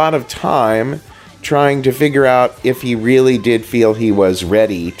spent a lot of time trying to figure out if he really did feel he was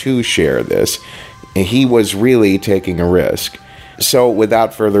ready to share this. He was really taking a risk. So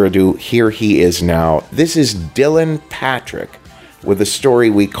without further ado, here he is now. This is Dylan Patrick with a story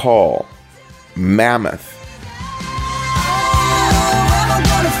we call Mammoth.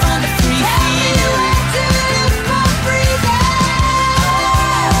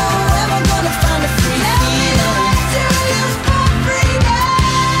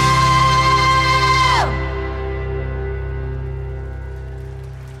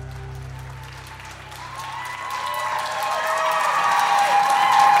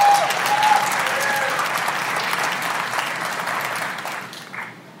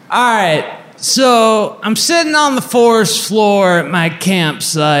 All right, so I'm sitting on the forest floor at my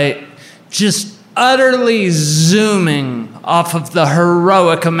campsite, just utterly zooming off of the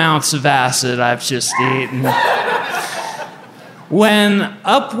heroic amounts of acid I've just eaten. When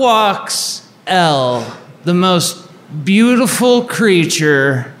up walks Elle, the most beautiful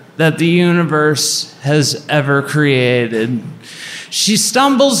creature that the universe has ever created. She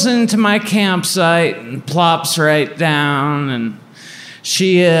stumbles into my campsite and plops right down, and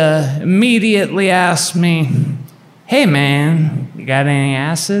she immediately asks me, "Hey man, you got any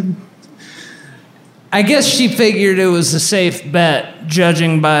acid?" I guess she figured it was a safe bet,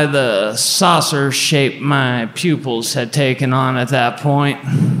 judging by the saucer shape my pupils had taken on at that point.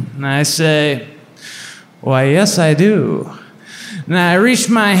 And I say, "Why, yes, I do." And I reach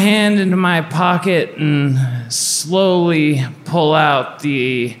my hand into my pocket and slowly pull out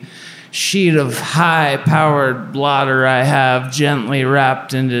the sheet of high-powered blotter I have gently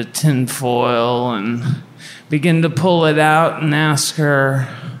wrapped into tinfoil and begin to pull it out and ask her,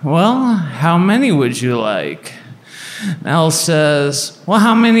 "Well, how many would you like?" Elle says, "Well,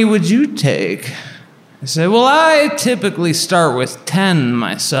 how many would you take?" I say, "Well, I typically start with 10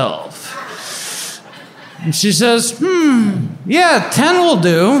 myself." And she says, "Yeah, 10 will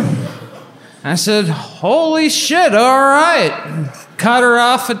do." I said, "Holy shit, all right." Cut her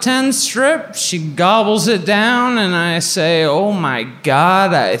off a 10 strip. She gobbles it down, and I say, "Oh my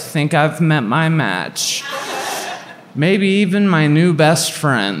God, I think I've met my match. Maybe even my new best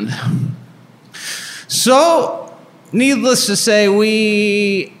friend." So, needless to say,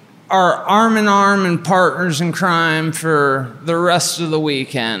 we are arm in arm and partners in crime for the rest of the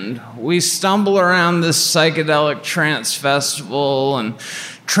weekend. We stumble around this psychedelic trance festival and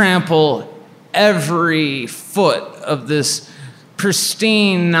trample every foot of this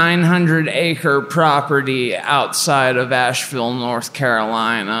pristine 900-acre property outside of Asheville, North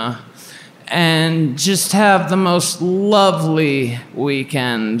Carolina, and just have the most lovely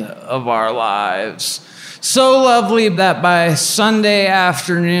weekend of our lives. So lovely that by Sunday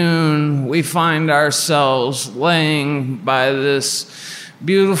afternoon, we find ourselves laying by this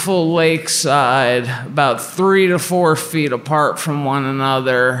beautiful lakeside, about 3 to 4 feet apart from one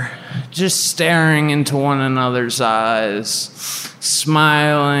another, just staring into one another's eyes,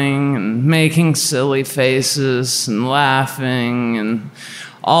 smiling and making silly faces and laughing, and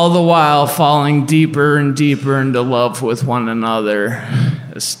all the while falling deeper and deeper into love with one another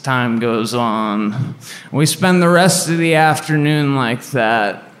as time goes on. We spend the rest of the afternoon like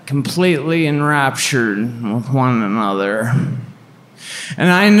that, completely enraptured with one another. And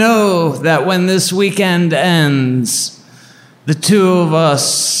I know that when this weekend ends, the two of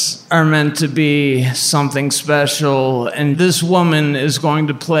us are meant to be something special, and this woman is going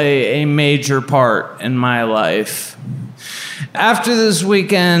to play a major part in my life. After this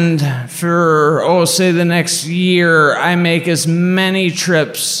weekend, for, say the next year, I make as many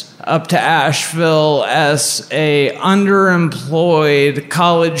trips up to Asheville as a underemployed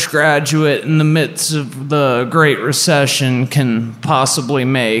college graduate in the midst of the Great Recession can possibly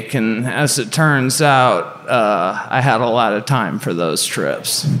make. And as it turns out, I had a lot of time for those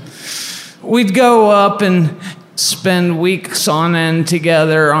trips. We'd go up and spend weeks on end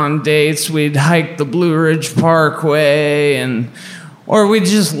together on dates. We'd hike the Blue Ridge Parkway, or we'd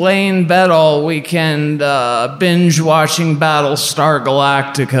just lay in bed all weekend, binge watching Battlestar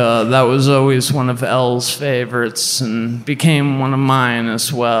Galactica. That was always one of Elle's favorites and became one of mine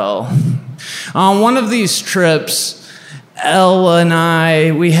as well. On one of these trips, Elle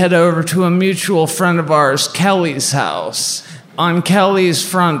and we head over to a mutual friend of ours, Kelly's house. On Kelly's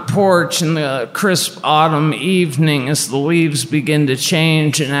front porch in the crisp autumn evening as the leaves begin to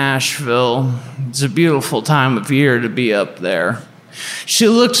change in Asheville. It's a beautiful time of year to be up there. She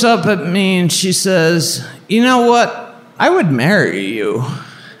looks up at me and she says, "You know what? I would marry you."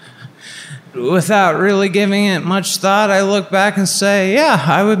 Without really giving it much thought, I look back and say, "Yeah,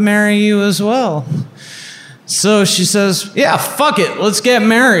 I would marry you as well." So she says, "Yeah, fuck it, let's get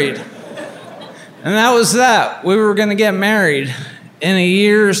married." And that was that. We were going to get married. In a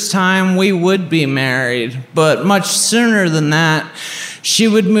year's time, we would be married. But much sooner than that, she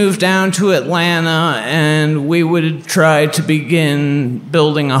would move down to Atlanta and we would try to begin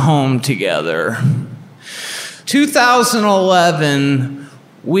building a home together. 2011,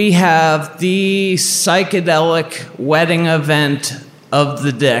 we have the psychedelic wedding event of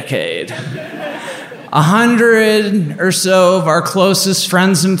the decade. 100 or so of our closest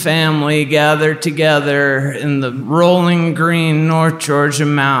friends and family gathered together in the rolling green North Georgia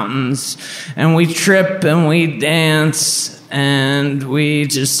mountains, and we trip and we dance and we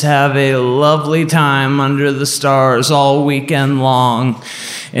just have a lovely time under the stars all weekend long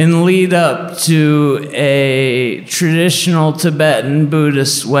in lead up to a traditional Tibetan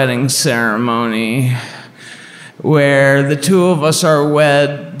Buddhist wedding ceremony where the two of us are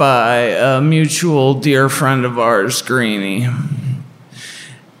wed by a mutual dear friend of ours, Greenie.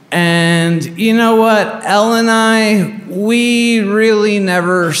 And you know what? Elle and I, we really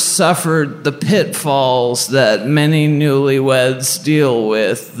never suffered the pitfalls that many newlyweds deal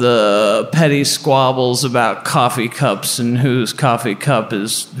with, the petty squabbles about coffee cups and whose coffee cup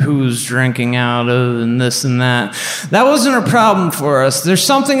is who's drinking out of and this and that. That wasn't a problem for us. There's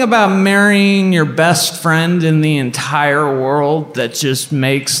something about marrying your best friend in the entire world that just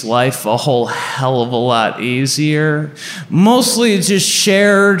makes life a whole hell of a lot easier. Mostly just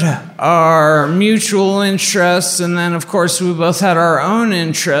shared our mutual interests, and then of course we both had our own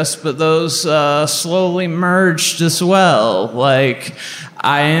interests, but those slowly merged as well. Like,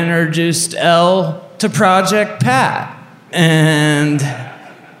 I introduced Elle to Project Pat, and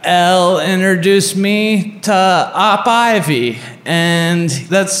Elle introduced me to Op Ivy, and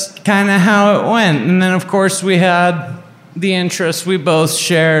that's kind of how it went. And then of course we had the interests we both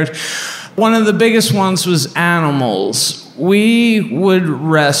shared. One of the biggest ones was animals. We would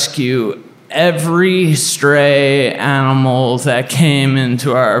rescue every stray animal that came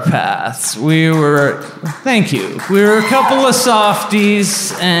into our paths. Thank you. We were a couple of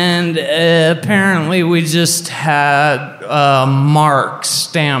softies, and apparently we just had marks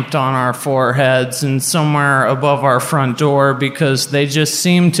stamped on our foreheads and somewhere above our front door because they just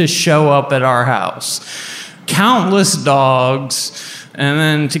seemed to show up at our house. Countless dogs. And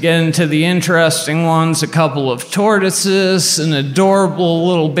then to get into the interesting ones, a couple of tortoises, an adorable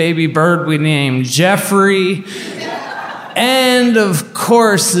little baby bird we named Jeffrey, and of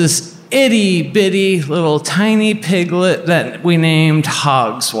course this itty-bitty little tiny piglet that we named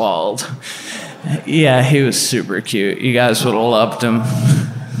Hogswald. Yeah, he was super cute. You guys would have loved him.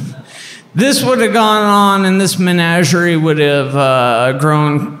 This would have gone on, and this menagerie would have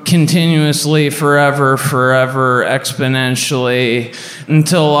grown continuously, forever, exponentially,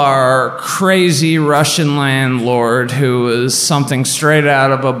 until our crazy Russian landlord, who was something straight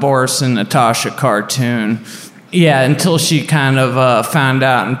out of a Boris and Natasha cartoon. Yeah, until she kind of found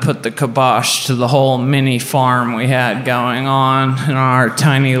out and put the kibosh to the whole mini farm we had going on in our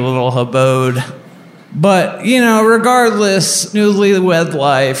tiny little abode. But, you know, regardless, newlywed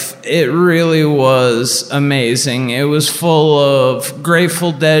life, it really was amazing. It was full of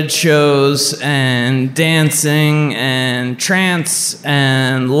Grateful Dead shows and dancing and trance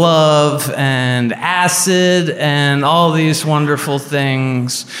and love and acid and all these wonderful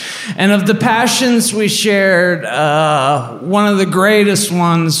things. And of the passions we shared, one of the greatest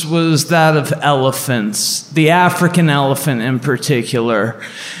ones was that of elephants, the African elephant in particular.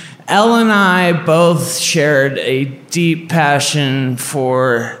 Elle and I both shared a deep passion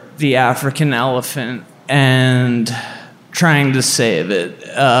for the African elephant and trying to save it.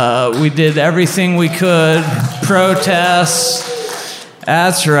 We did everything we could, protests.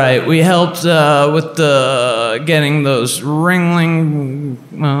 That's right. We helped with getting those ringling.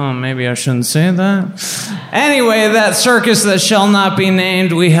 Well, maybe I shouldn't say that. Anyway, that circus that shall not be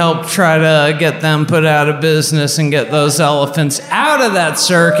named, we helped try to get them put out of business and get those elephants out of that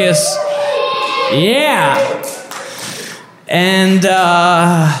circus. Yeah. And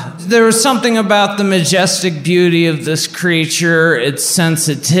there was something about the majestic beauty of this creature, its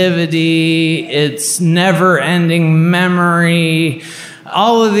sensitivity, its never-ending memory.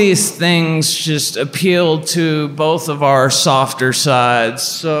 All of these things just appealed to both of our softer sides.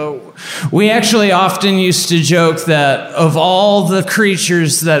 So we actually often used to joke that of all the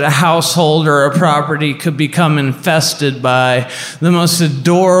creatures that a household or a property could become infested by, the most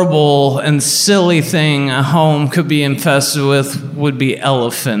adorable and silly thing a home could be infested with would be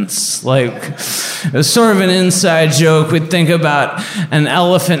elephants. Like, it was sort of an inside joke. We'd think about an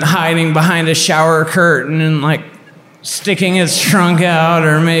elephant hiding behind a shower curtain and like sticking its trunk out,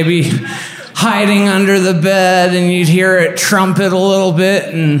 or maybe hiding under the bed, and you'd hear it trumpet a little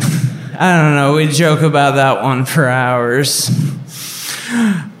bit, and I don't know, we'd joke about that one for hours.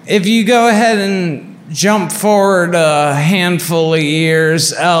 If you go ahead and jump forward a handful of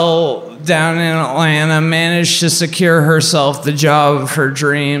years, Elle down in Atlanta, managed to secure herself the job of her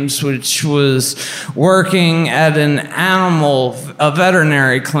dreams, which was working at a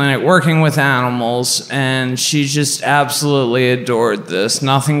veterinary clinic, working with animals, and she just absolutely adored this.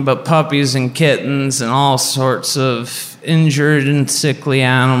 Nothing but puppies and kittens and all sorts of injured and sickly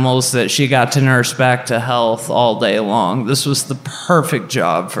animals that she got to nurse back to health all day long. This was the perfect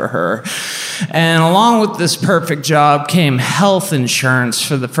job for her. And along with this perfect job came health insurance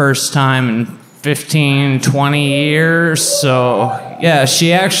for the first time in 15, 20 years. So, yeah,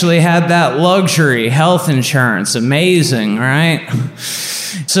 she actually had that luxury, health insurance. Amazing, right?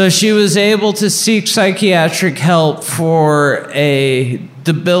 So she was able to seek psychiatric help for a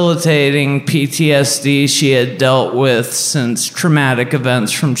debilitating PTSD she had dealt with since traumatic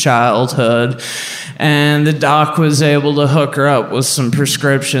events from childhood. And the doc was able to hook her up with some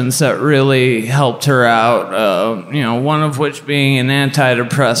prescriptions that really helped her out, one of which being an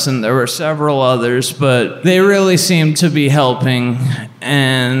antidepressant. There were several others, but they really seemed to be helping.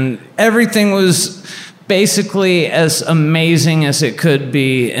 And everything was basically as amazing as it could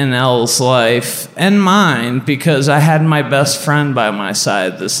be in Elle's life and mine, because I had my best friend by my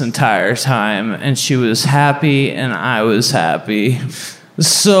side this entire time, and she was happy and I was happy.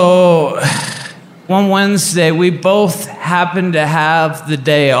 So one Wednesday, we both happened to have the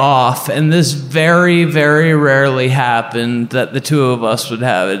day off, and this very, very rarely happened that the two of us would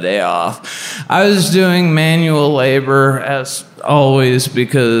have a day off. I was doing manual labor, as always,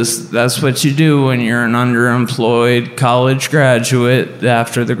 because that's what you do when you're an underemployed college graduate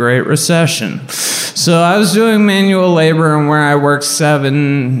after the Great Recession. So I was doing manual labor, and where I worked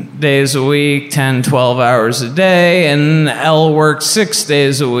 7 days a week, 10, 12 hours a day, and Elle worked 6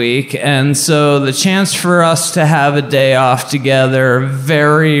 days a week. And so the chance for us to have a day off together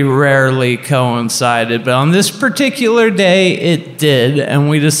very rarely coincided. But on this particular day, it did, and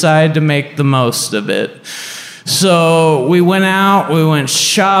we decided to make the most of it. So we went out, we went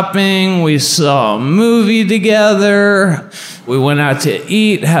shopping, we saw a movie together, we went out to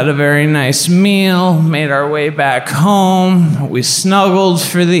eat, had a very nice meal, made our way back home, we snuggled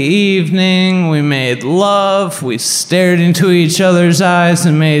for the evening, we made love, we stared into each other's eyes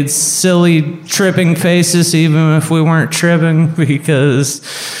and made silly tripping faces even if we weren't tripping, because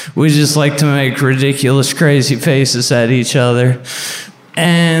we just like to make ridiculous crazy faces at each other.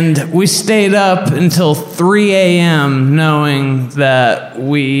 And we stayed up until 3 a.m. knowing that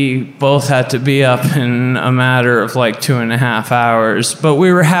we both had to be up in a matter of like 2.5 hours. But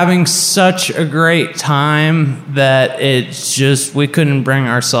we were having such a great time that we couldn't bring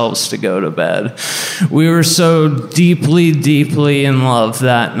ourselves to go to bed. We were so deeply, deeply in love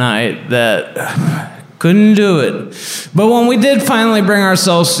that night that couldn't do it. But when we did finally bring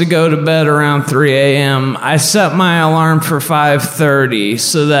ourselves to go to bed around 3 a.m., I set my alarm for 5:30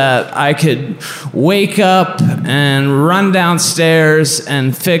 so that I could wake up and run downstairs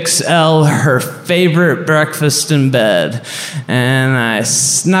and fix Elle her favorite breakfast in bed. And I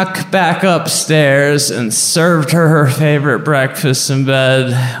snuck back upstairs and served her favorite breakfast in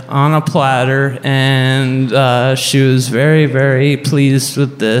bed on a platter. And she was very, very pleased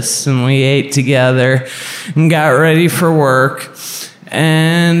with this. And we ate together and got ready for work.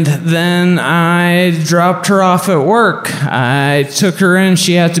 And then I dropped her off at work. I took her in.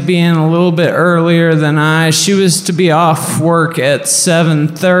 She had to be in a little bit earlier than I. She was to be off work at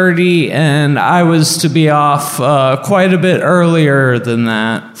 7:30, and I was to be off quite a bit earlier than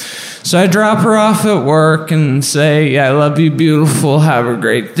that. So I drop her off at work and say, I love you, beautiful. Have a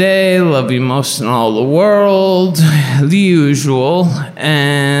great day. Love you most in all the world. The usual.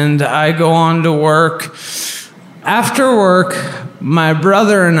 And I go on to work. After work, my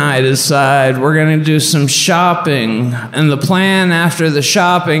brother and I decide we're going to do some shopping. And the plan after the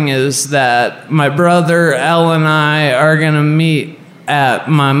shopping is that my brother, Elle, and I are going to meet at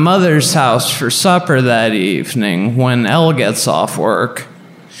my mother's house for supper that evening when Elle gets off work.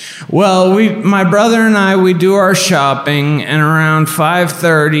 Well, my brother and I, we do our shopping, and around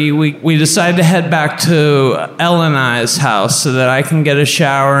 5:30, we decide to head back to Elle and I's house so that I can get a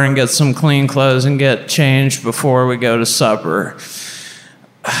shower and get some clean clothes and get changed before we go to supper.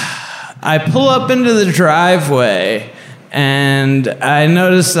 I pull up into the driveway, and I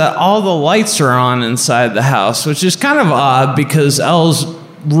notice that all the lights are on inside the house, which is kind of odd because Elle's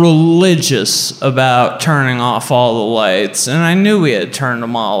religious about turning off all the lights, and I knew we had turned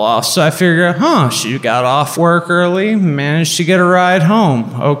them all off, so I figured, she got off work early, managed to get a ride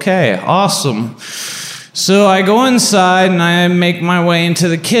home. Okay, awesome. So I go inside and I make my way into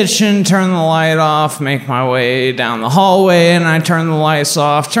the kitchen, turn the light off, make my way down the hallway, and I turn the lights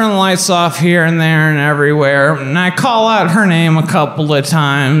off here and there and everywhere. And I call out her name a couple of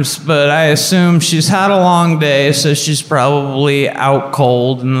times, but I assume she's had a long day, so she's probably out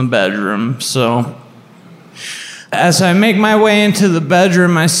cold in the bedroom. So as I make my way into the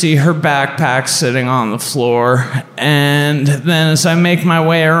bedroom, I see her backpack sitting on the floor. And then as I make my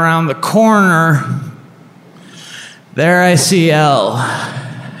way around the corner, there I see Elle,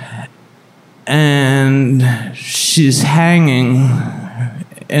 and she's hanging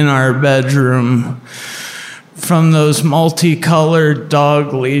in our bedroom from those multicolored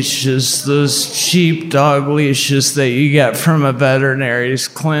dog leashes, those cheap dog leashes that you get from a veterinary's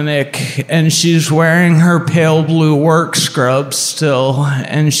clinic. And she's wearing her pale blue work scrubs still,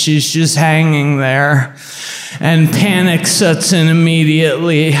 and she's just hanging there. And panic sets in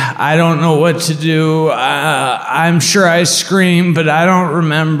immediately. I don't know what to do. I'm sure I screamed, but I don't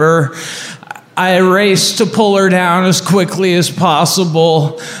remember. I race to pull her down as quickly as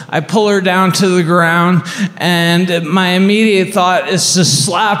possible. I pull her down to the ground, and my immediate thought is to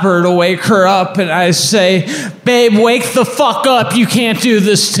slap her to wake her up. And I say, "Babe, wake the fuck up. You can't do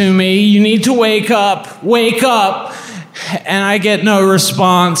this to me. You need to wake up. Wake up." And I get no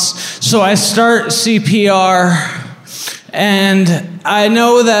response. So I start CPR, and I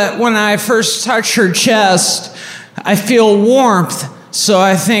know that when I first touch her chest, I feel warmth. So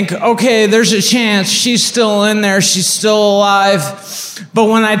I think, okay, there's a chance she's still in there, she's still alive. But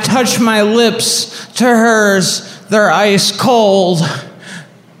when I touch my lips to hers, they're ice cold.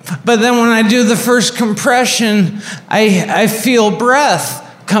 But then when I do the first compression, I feel breath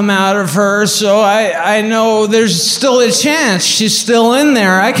come out of her, so I know there's still a chance she's still in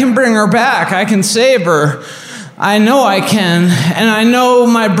there. I can bring her back. I can save her. I know I can. And I know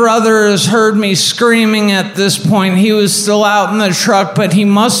my brother has heard me screaming at this point. He was still out in the truck, but he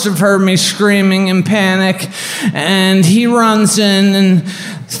must have heard me screaming in panic. And he runs in, and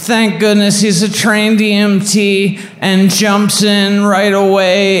thank goodness he's a trained EMT, and jumps in right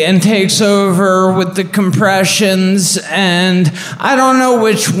away and takes over with the compressions. And I don't know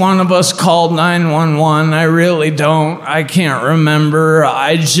which one of us called 911. I really don't. I can't remember.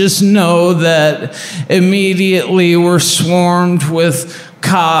 I just know that immediately we're swarmed with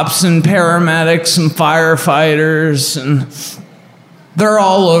cops and paramedics and firefighters, and they're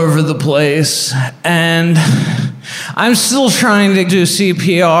all over the place. And I'm still trying to do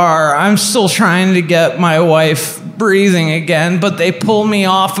CPR. I'm still trying to get my wife breathing again, but they pull me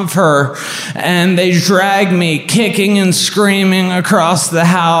off of her and they drag me kicking and screaming across the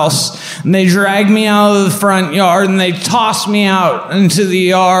house. And they drag me out of the front yard and they toss me out into the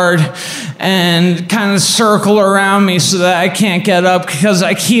yard and kind of circle around me so that I can't get up, because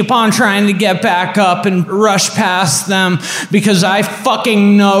I keep on trying to get back up and rush past them, because I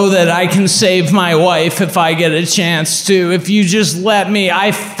fucking know that I can save my wife if I get a chance to. If you just let me,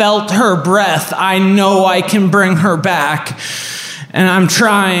 I felt her breath. I know I can bring her back. And I'm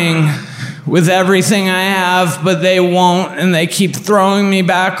trying with everything I have, but they won't, and they keep throwing me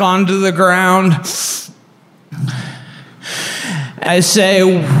back onto the ground. I say,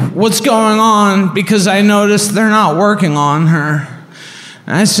 "What's going on?" Because I noticed they're not working on her.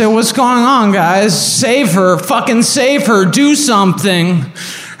 And I say, "What's going on, guys? Save her. Fucking save her. Do something.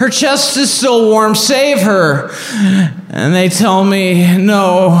 Her chest is still warm. Save her." And they tell me,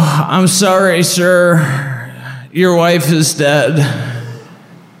 "No, I'm sorry, sir. Your wife is dead.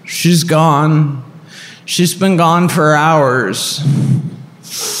 She's gone. She's been gone for hours."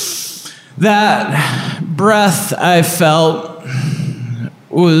 That breath I felt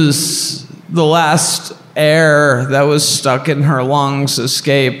was the last air that was stuck in her lungs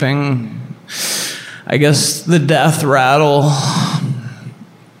escaping. I guess the death rattle.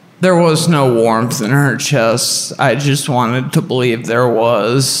 There was no warmth in her chest. I just wanted to believe there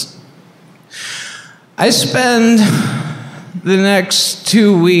was. I spend the next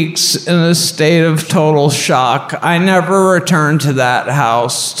 2 weeks in a state of total shock. I never returned to that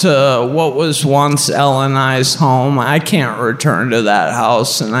house, to what was once Elle and I's home. I can't return to that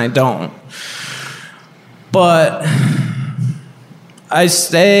house, and I don't. But I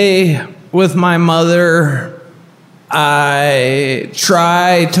stay with my mother. I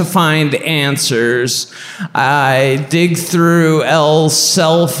try to find answers. I dig through Elle's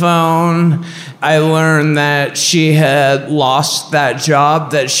cell phone. I learned that she had lost that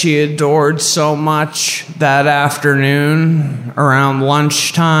job that she adored so much that afternoon around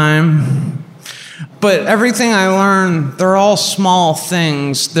lunchtime. But everything I learned, they're all small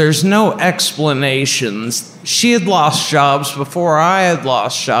things. There's no explanations. She had lost jobs before. I had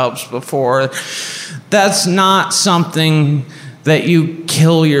lost jobs before. That's not something that you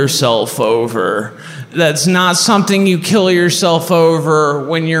kill yourself over. That's not something you kill yourself over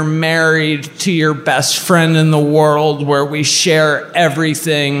when you're married to your best friend in the world, where we share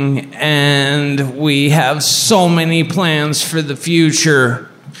everything and we have so many plans for the future.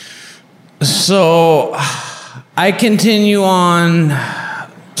 So I continue on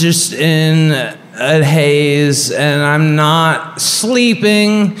just in a haze, and I'm not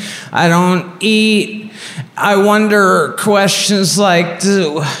sleeping. I don't eat. I wonder questions like,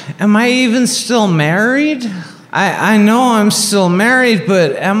 am I even still married? I know I'm still married,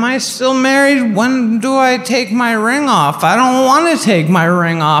 but am I still married? When do I take my ring off? I don't want to take my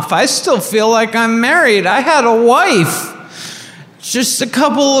ring off. I still feel like I'm married. I had a wife. Just a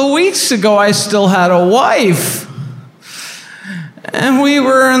couple of weeks ago, I still had a wife. And we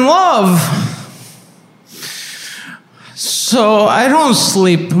were in love. So I don't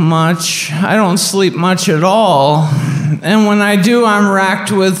sleep much. I don't sleep much at all. And when I do, I'm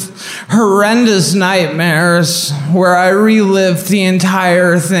racked with horrendous nightmares where I relive the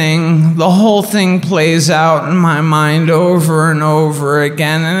entire thing. The whole thing plays out in my mind over and over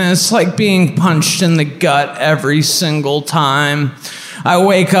again, and it's like being punched in the gut every single time. I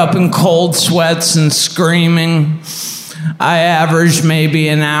wake up in cold sweats and screaming. I average maybe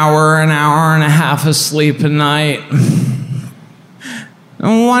an hour and a half of sleep a night.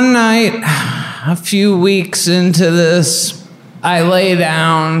 And one night, a few weeks into this, I lay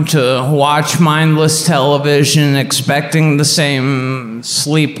down to watch mindless television, expecting the same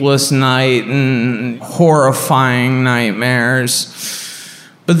sleepless night and horrifying nightmares.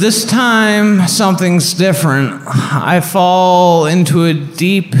 But this time, something's different. I fall into a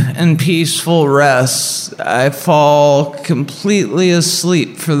deep and peaceful rest. I fall completely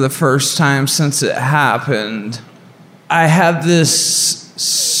asleep for the first time since it happened. I had this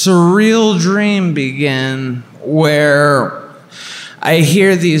surreal dream begin where I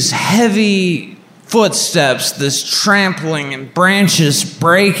hear these heavy footsteps, this trampling and branches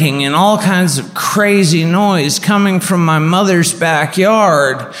breaking and all kinds of crazy noise coming from my mother's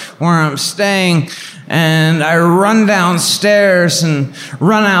backyard where I'm staying. And I run downstairs and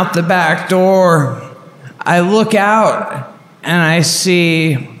run out the back door. I look out and I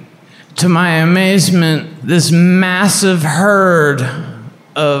see, to my amazement, this massive herd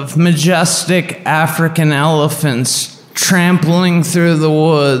of majestic African elephants trampling through the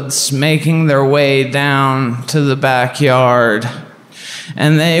woods, making their way down to the backyard.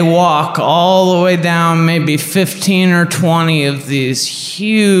 And they walk all the way down, maybe 15 or 20 of these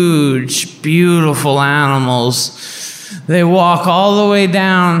huge, beautiful animals. They walk all the way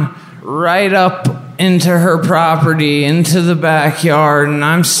down, right up into her property, into the backyard, and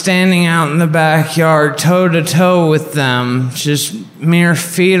I'm standing out in the backyard toe to toe with them, just mere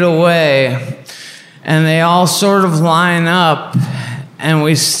feet away. And they all sort of line up, and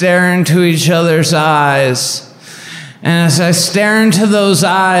we stare into each other's eyes. And as I stare into those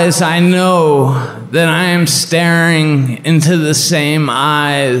eyes, I know that I am staring into the same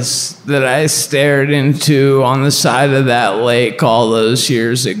eyes that I stared into on the side of that lake all those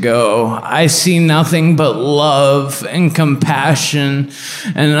years ago. I see nothing but love and compassion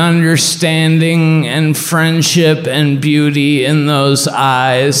and understanding and friendship and beauty in those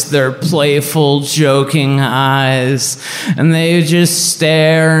eyes. They're playful, joking eyes. And they just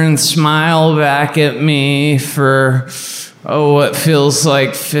stare and smile back at me for what feels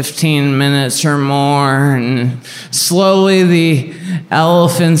like 15 minutes or more, and slowly the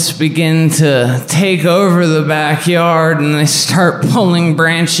elephants begin to take over the backyard, and they start pulling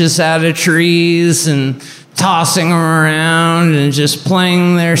branches out of trees and tossing them around and just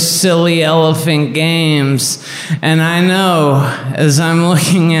playing their silly elephant games. And I know, as I'm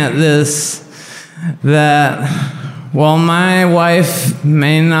looking at this, that while my wife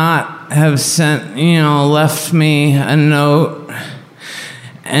may not have left me a note,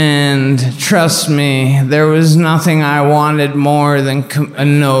 and trust me, there was nothing I wanted more than a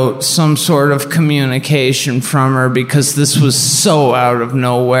note, some sort of communication from her, because this was so out of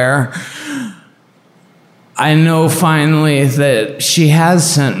nowhere. I know finally that she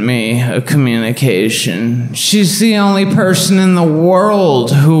has sent me a communication. She's the only person in the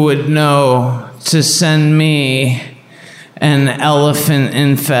world who would know to send me an elephant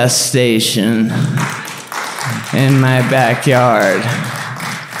infestation in my backyard.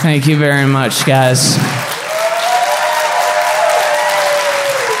 Thank you very much, guys.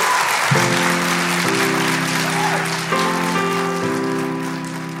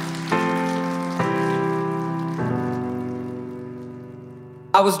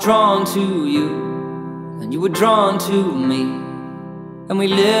 I was drawn to you, and and you were drawn to me, and we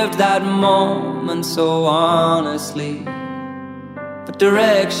lived that moment so honestly. But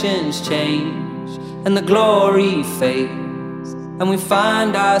directions change, and the glory fades, and we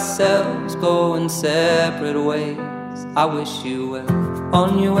find ourselves going separate ways. I wish you well,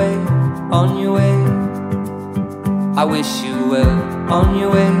 on your way, on your way. I wish you well, on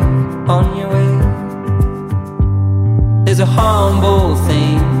your way, on your way. There's a humble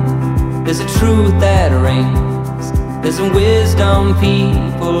thing, there's a truth that rings, there's a wisdom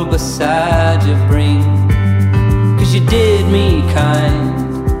people beside you bring. 'Cause you did me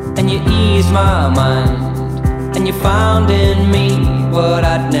kind, and you eased my mind, and you found in me what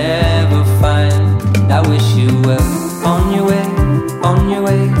I'd never find. I wish you well, on your way, on your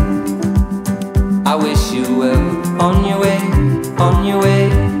way. I wish you well, on your way, on your way.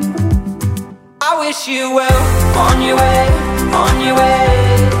 I wish you well, on your way, on your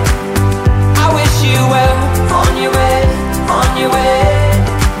way. I wish you well, on your way, on your way.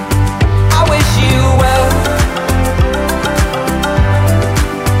 I wish you well.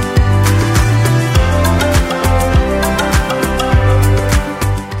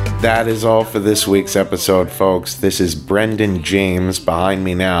 That is all for this week's episode, folks. This is Brendan James behind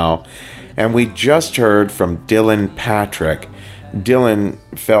me now, and we just heard from Dylan Patrick. Dylan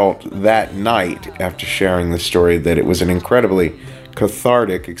felt that night after sharing the story that it was an incredibly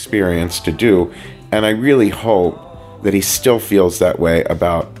cathartic experience to do, and I really hope that he still feels that way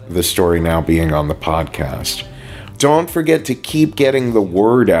about the story now being on the podcast. Don't forget to keep getting the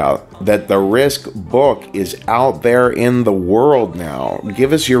word out that the Risk book is out there in the world now.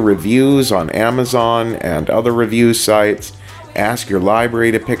 Give us your reviews on Amazon and other review sites. Ask your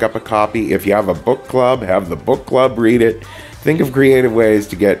library to pick up a copy. If you have a book club, have the book club read it. Think of creative ways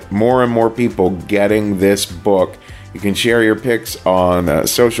to get more and more people getting this book. You can share your picks on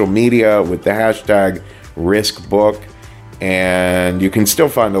social media with the hashtag RiskBook. And you can still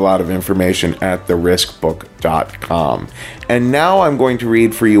find a lot of information at theriskbook.com. And now I'm going to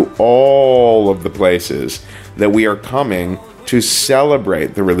read for you all of the places that we are coming to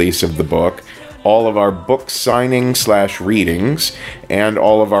celebrate the release of the book, all of our book signing/readings, and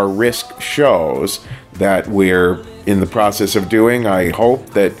all of our Risk shows that we're in the process of doing. I hope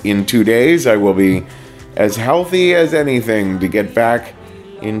that in 2 days I will be as healthy as anything to get back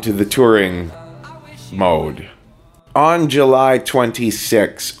into the touring mode. On July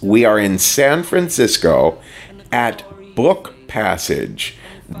 26, we are in San Francisco at Book Passage.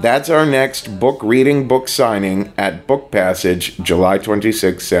 That's our next book reading, book signing at Book Passage, July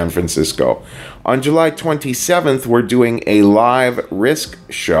 26, San Francisco. On July 27th, we're doing a live Risk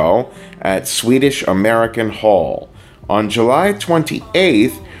show at Swedish American Hall. On July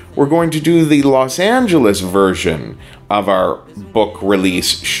 28th, we're going to do the Los Angeles version of our book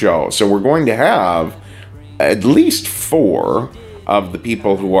release show. So we're going to have at least 4 of the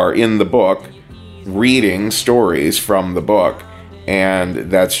people who are in the book reading stories from the book, and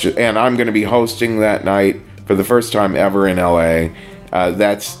I'm going to be hosting that night for the first time ever in LA.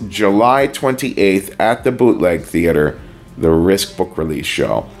 That's July 28th at the Bootleg Theater, the Risk book release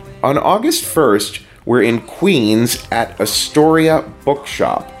show. On August 1st, we're in Queens at Astoria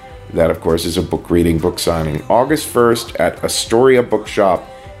Bookshop. That, of course, is a book reading, book signing. August 1st at Astoria Bookshop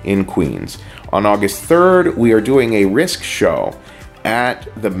in Queens. On August 3rd, we are doing a Risk show at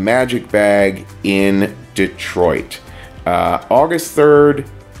the Magic Bag in Detroit. August 3rd,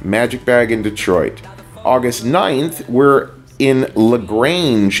 Magic Bag in Detroit. August 9th, we're in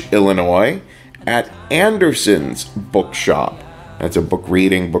LaGrange, Illinois at Anderson's Bookshop. That's a book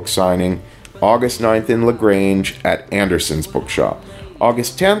reading, book signing. August 9th in LaGrange at Anderson's Bookshop.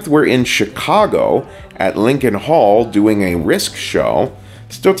 August 10th, we're in Chicago at Lincoln Hall doing a Risk show.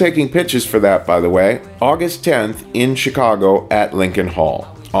 Still taking pitches for that, by the way. August 10th in Chicago at Lincoln Hall.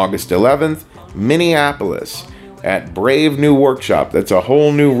 August 11th, Minneapolis at Brave New Workshop. That's a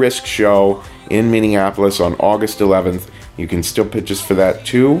whole new Risk show in Minneapolis on August 11th. You can still pitches for that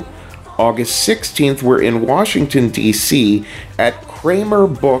too. August 16th, we're in Washington, D.C. at Kramer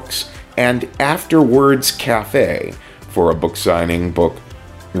Books and Afterwards Cafe for a book signing, book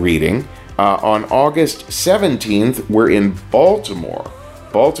reading. On August 17th, we're in Baltimore,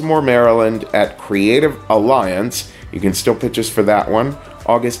 Maryland at Creative Alliance. You can still pitch us for that one.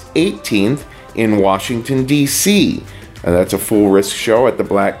 August 18th in Washington, D.C. That's a full Risk show at the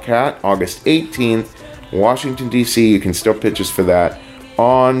Black Cat. August 18th, Washington, D.C. You can still pitch us for that.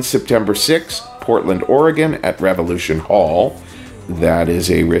 On September 6th, Portland, Oregon at Revolution Hall. That is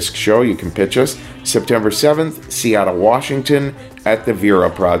a Risk show. You can pitch us. September 7th, Seattle, Washington at the Vera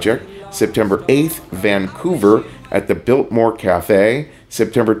Project. September 8th, Vancouver at the Biltmore Cafe.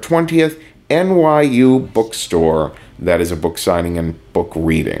 September 20th, NYU bookstore that is a book signing and book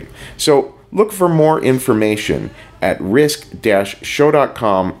reading. So look for more information at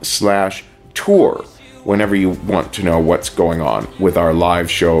risk-show.com/tour whenever you want to know what's going on with our live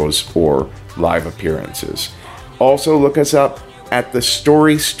shows or live appearances. Also look us up at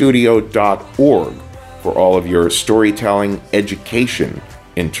thestorystudio.org for all of your storytelling education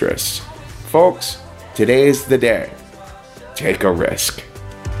interests. Folks, today's the day. Take a risk.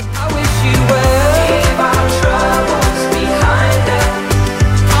 I wish you well. Leave our troubles behind us.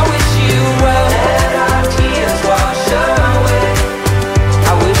 I wish you well. Let our tears wash away.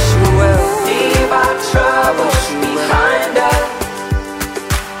 I wish you well. Leave our troubles behind us.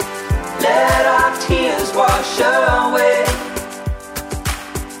 Let our tears wash away.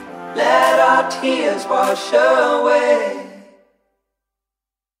 Let our tears wash away.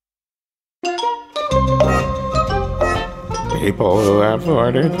 People who have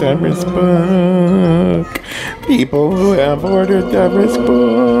ordered Deborah's book. People who have ordered Deborah's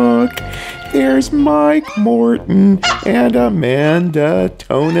book. There's Mike Morton and Amanda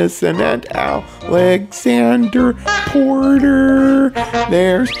Tonison and Alexander Porter.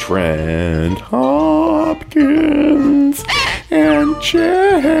 There's Trent Hopkins and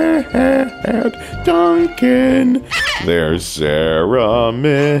Chad Duncan. There's Sarah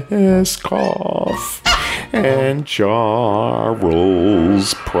Miskoff and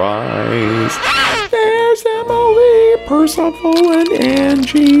Charles Price. There's Emily Percival and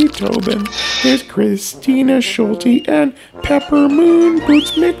Angie Tobin. There's Christina Schulte and Pepper Moon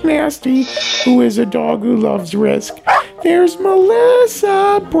Boots McNasty, who is a dog who loves risk. There's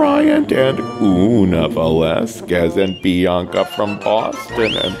Melissa Bryant and Una Velasquez and Bianca from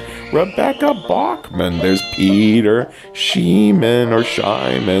Boston and Rebecca Bachman. There's Peter Sheeman or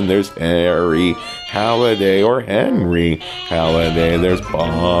Shyman. There's Harry Halliday or Henry Halliday. There's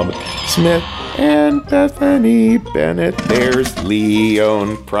Bob Smith and Bethany Bennett. There's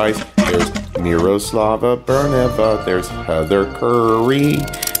Leon Price. There's Miroslava Berneva. There's Heather Curry.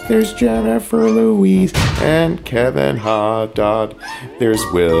 There's Jennifer Louise and Kevin Haddad. There's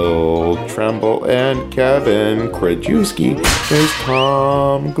Will Tremble and Kevin Krajewski. There's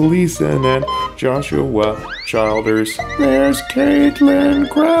Tom Gleason and Joshua Childers. There's Caitlin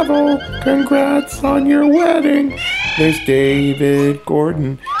Gravel. Congrats on your wedding. There's David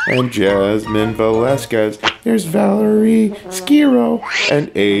Gordon and Jasmine Velasquez. There's Valerie Skiro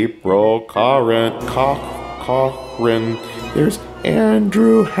and April Cochran. There's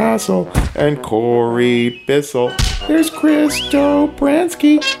Andrew Hassel and Corey Bissell. There's Christo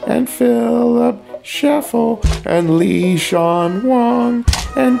Bransky and Philip Scheffel and Lee Sean Wong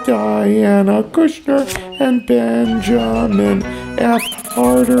and Diana Kushner and Benjamin F.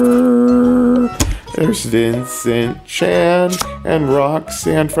 Harder. There's Vincent Chan and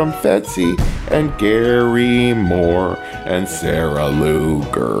Roxanne from Fetsy and Gary Moore and Sarah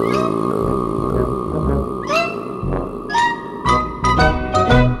Luger.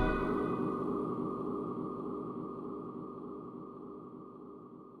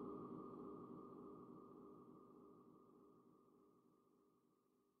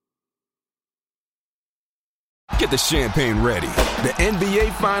 Get the champagne ready. The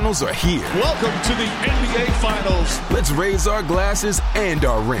NBA Finals are here. Welcome to the NBA Finals. Let's raise our glasses and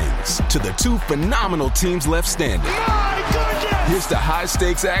our rings to the two phenomenal teams left standing. My goodness! Here's to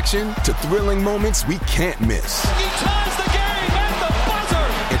high-stakes action, to thrilling moments we can't miss. He ties the game at the buzzer!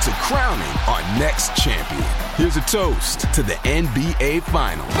 And to crowning our next champion. Here's a toast to the NBA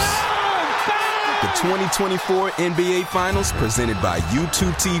Finals. The 2024 NBA Finals, presented by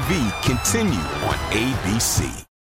YouTube TV, continue on ABC.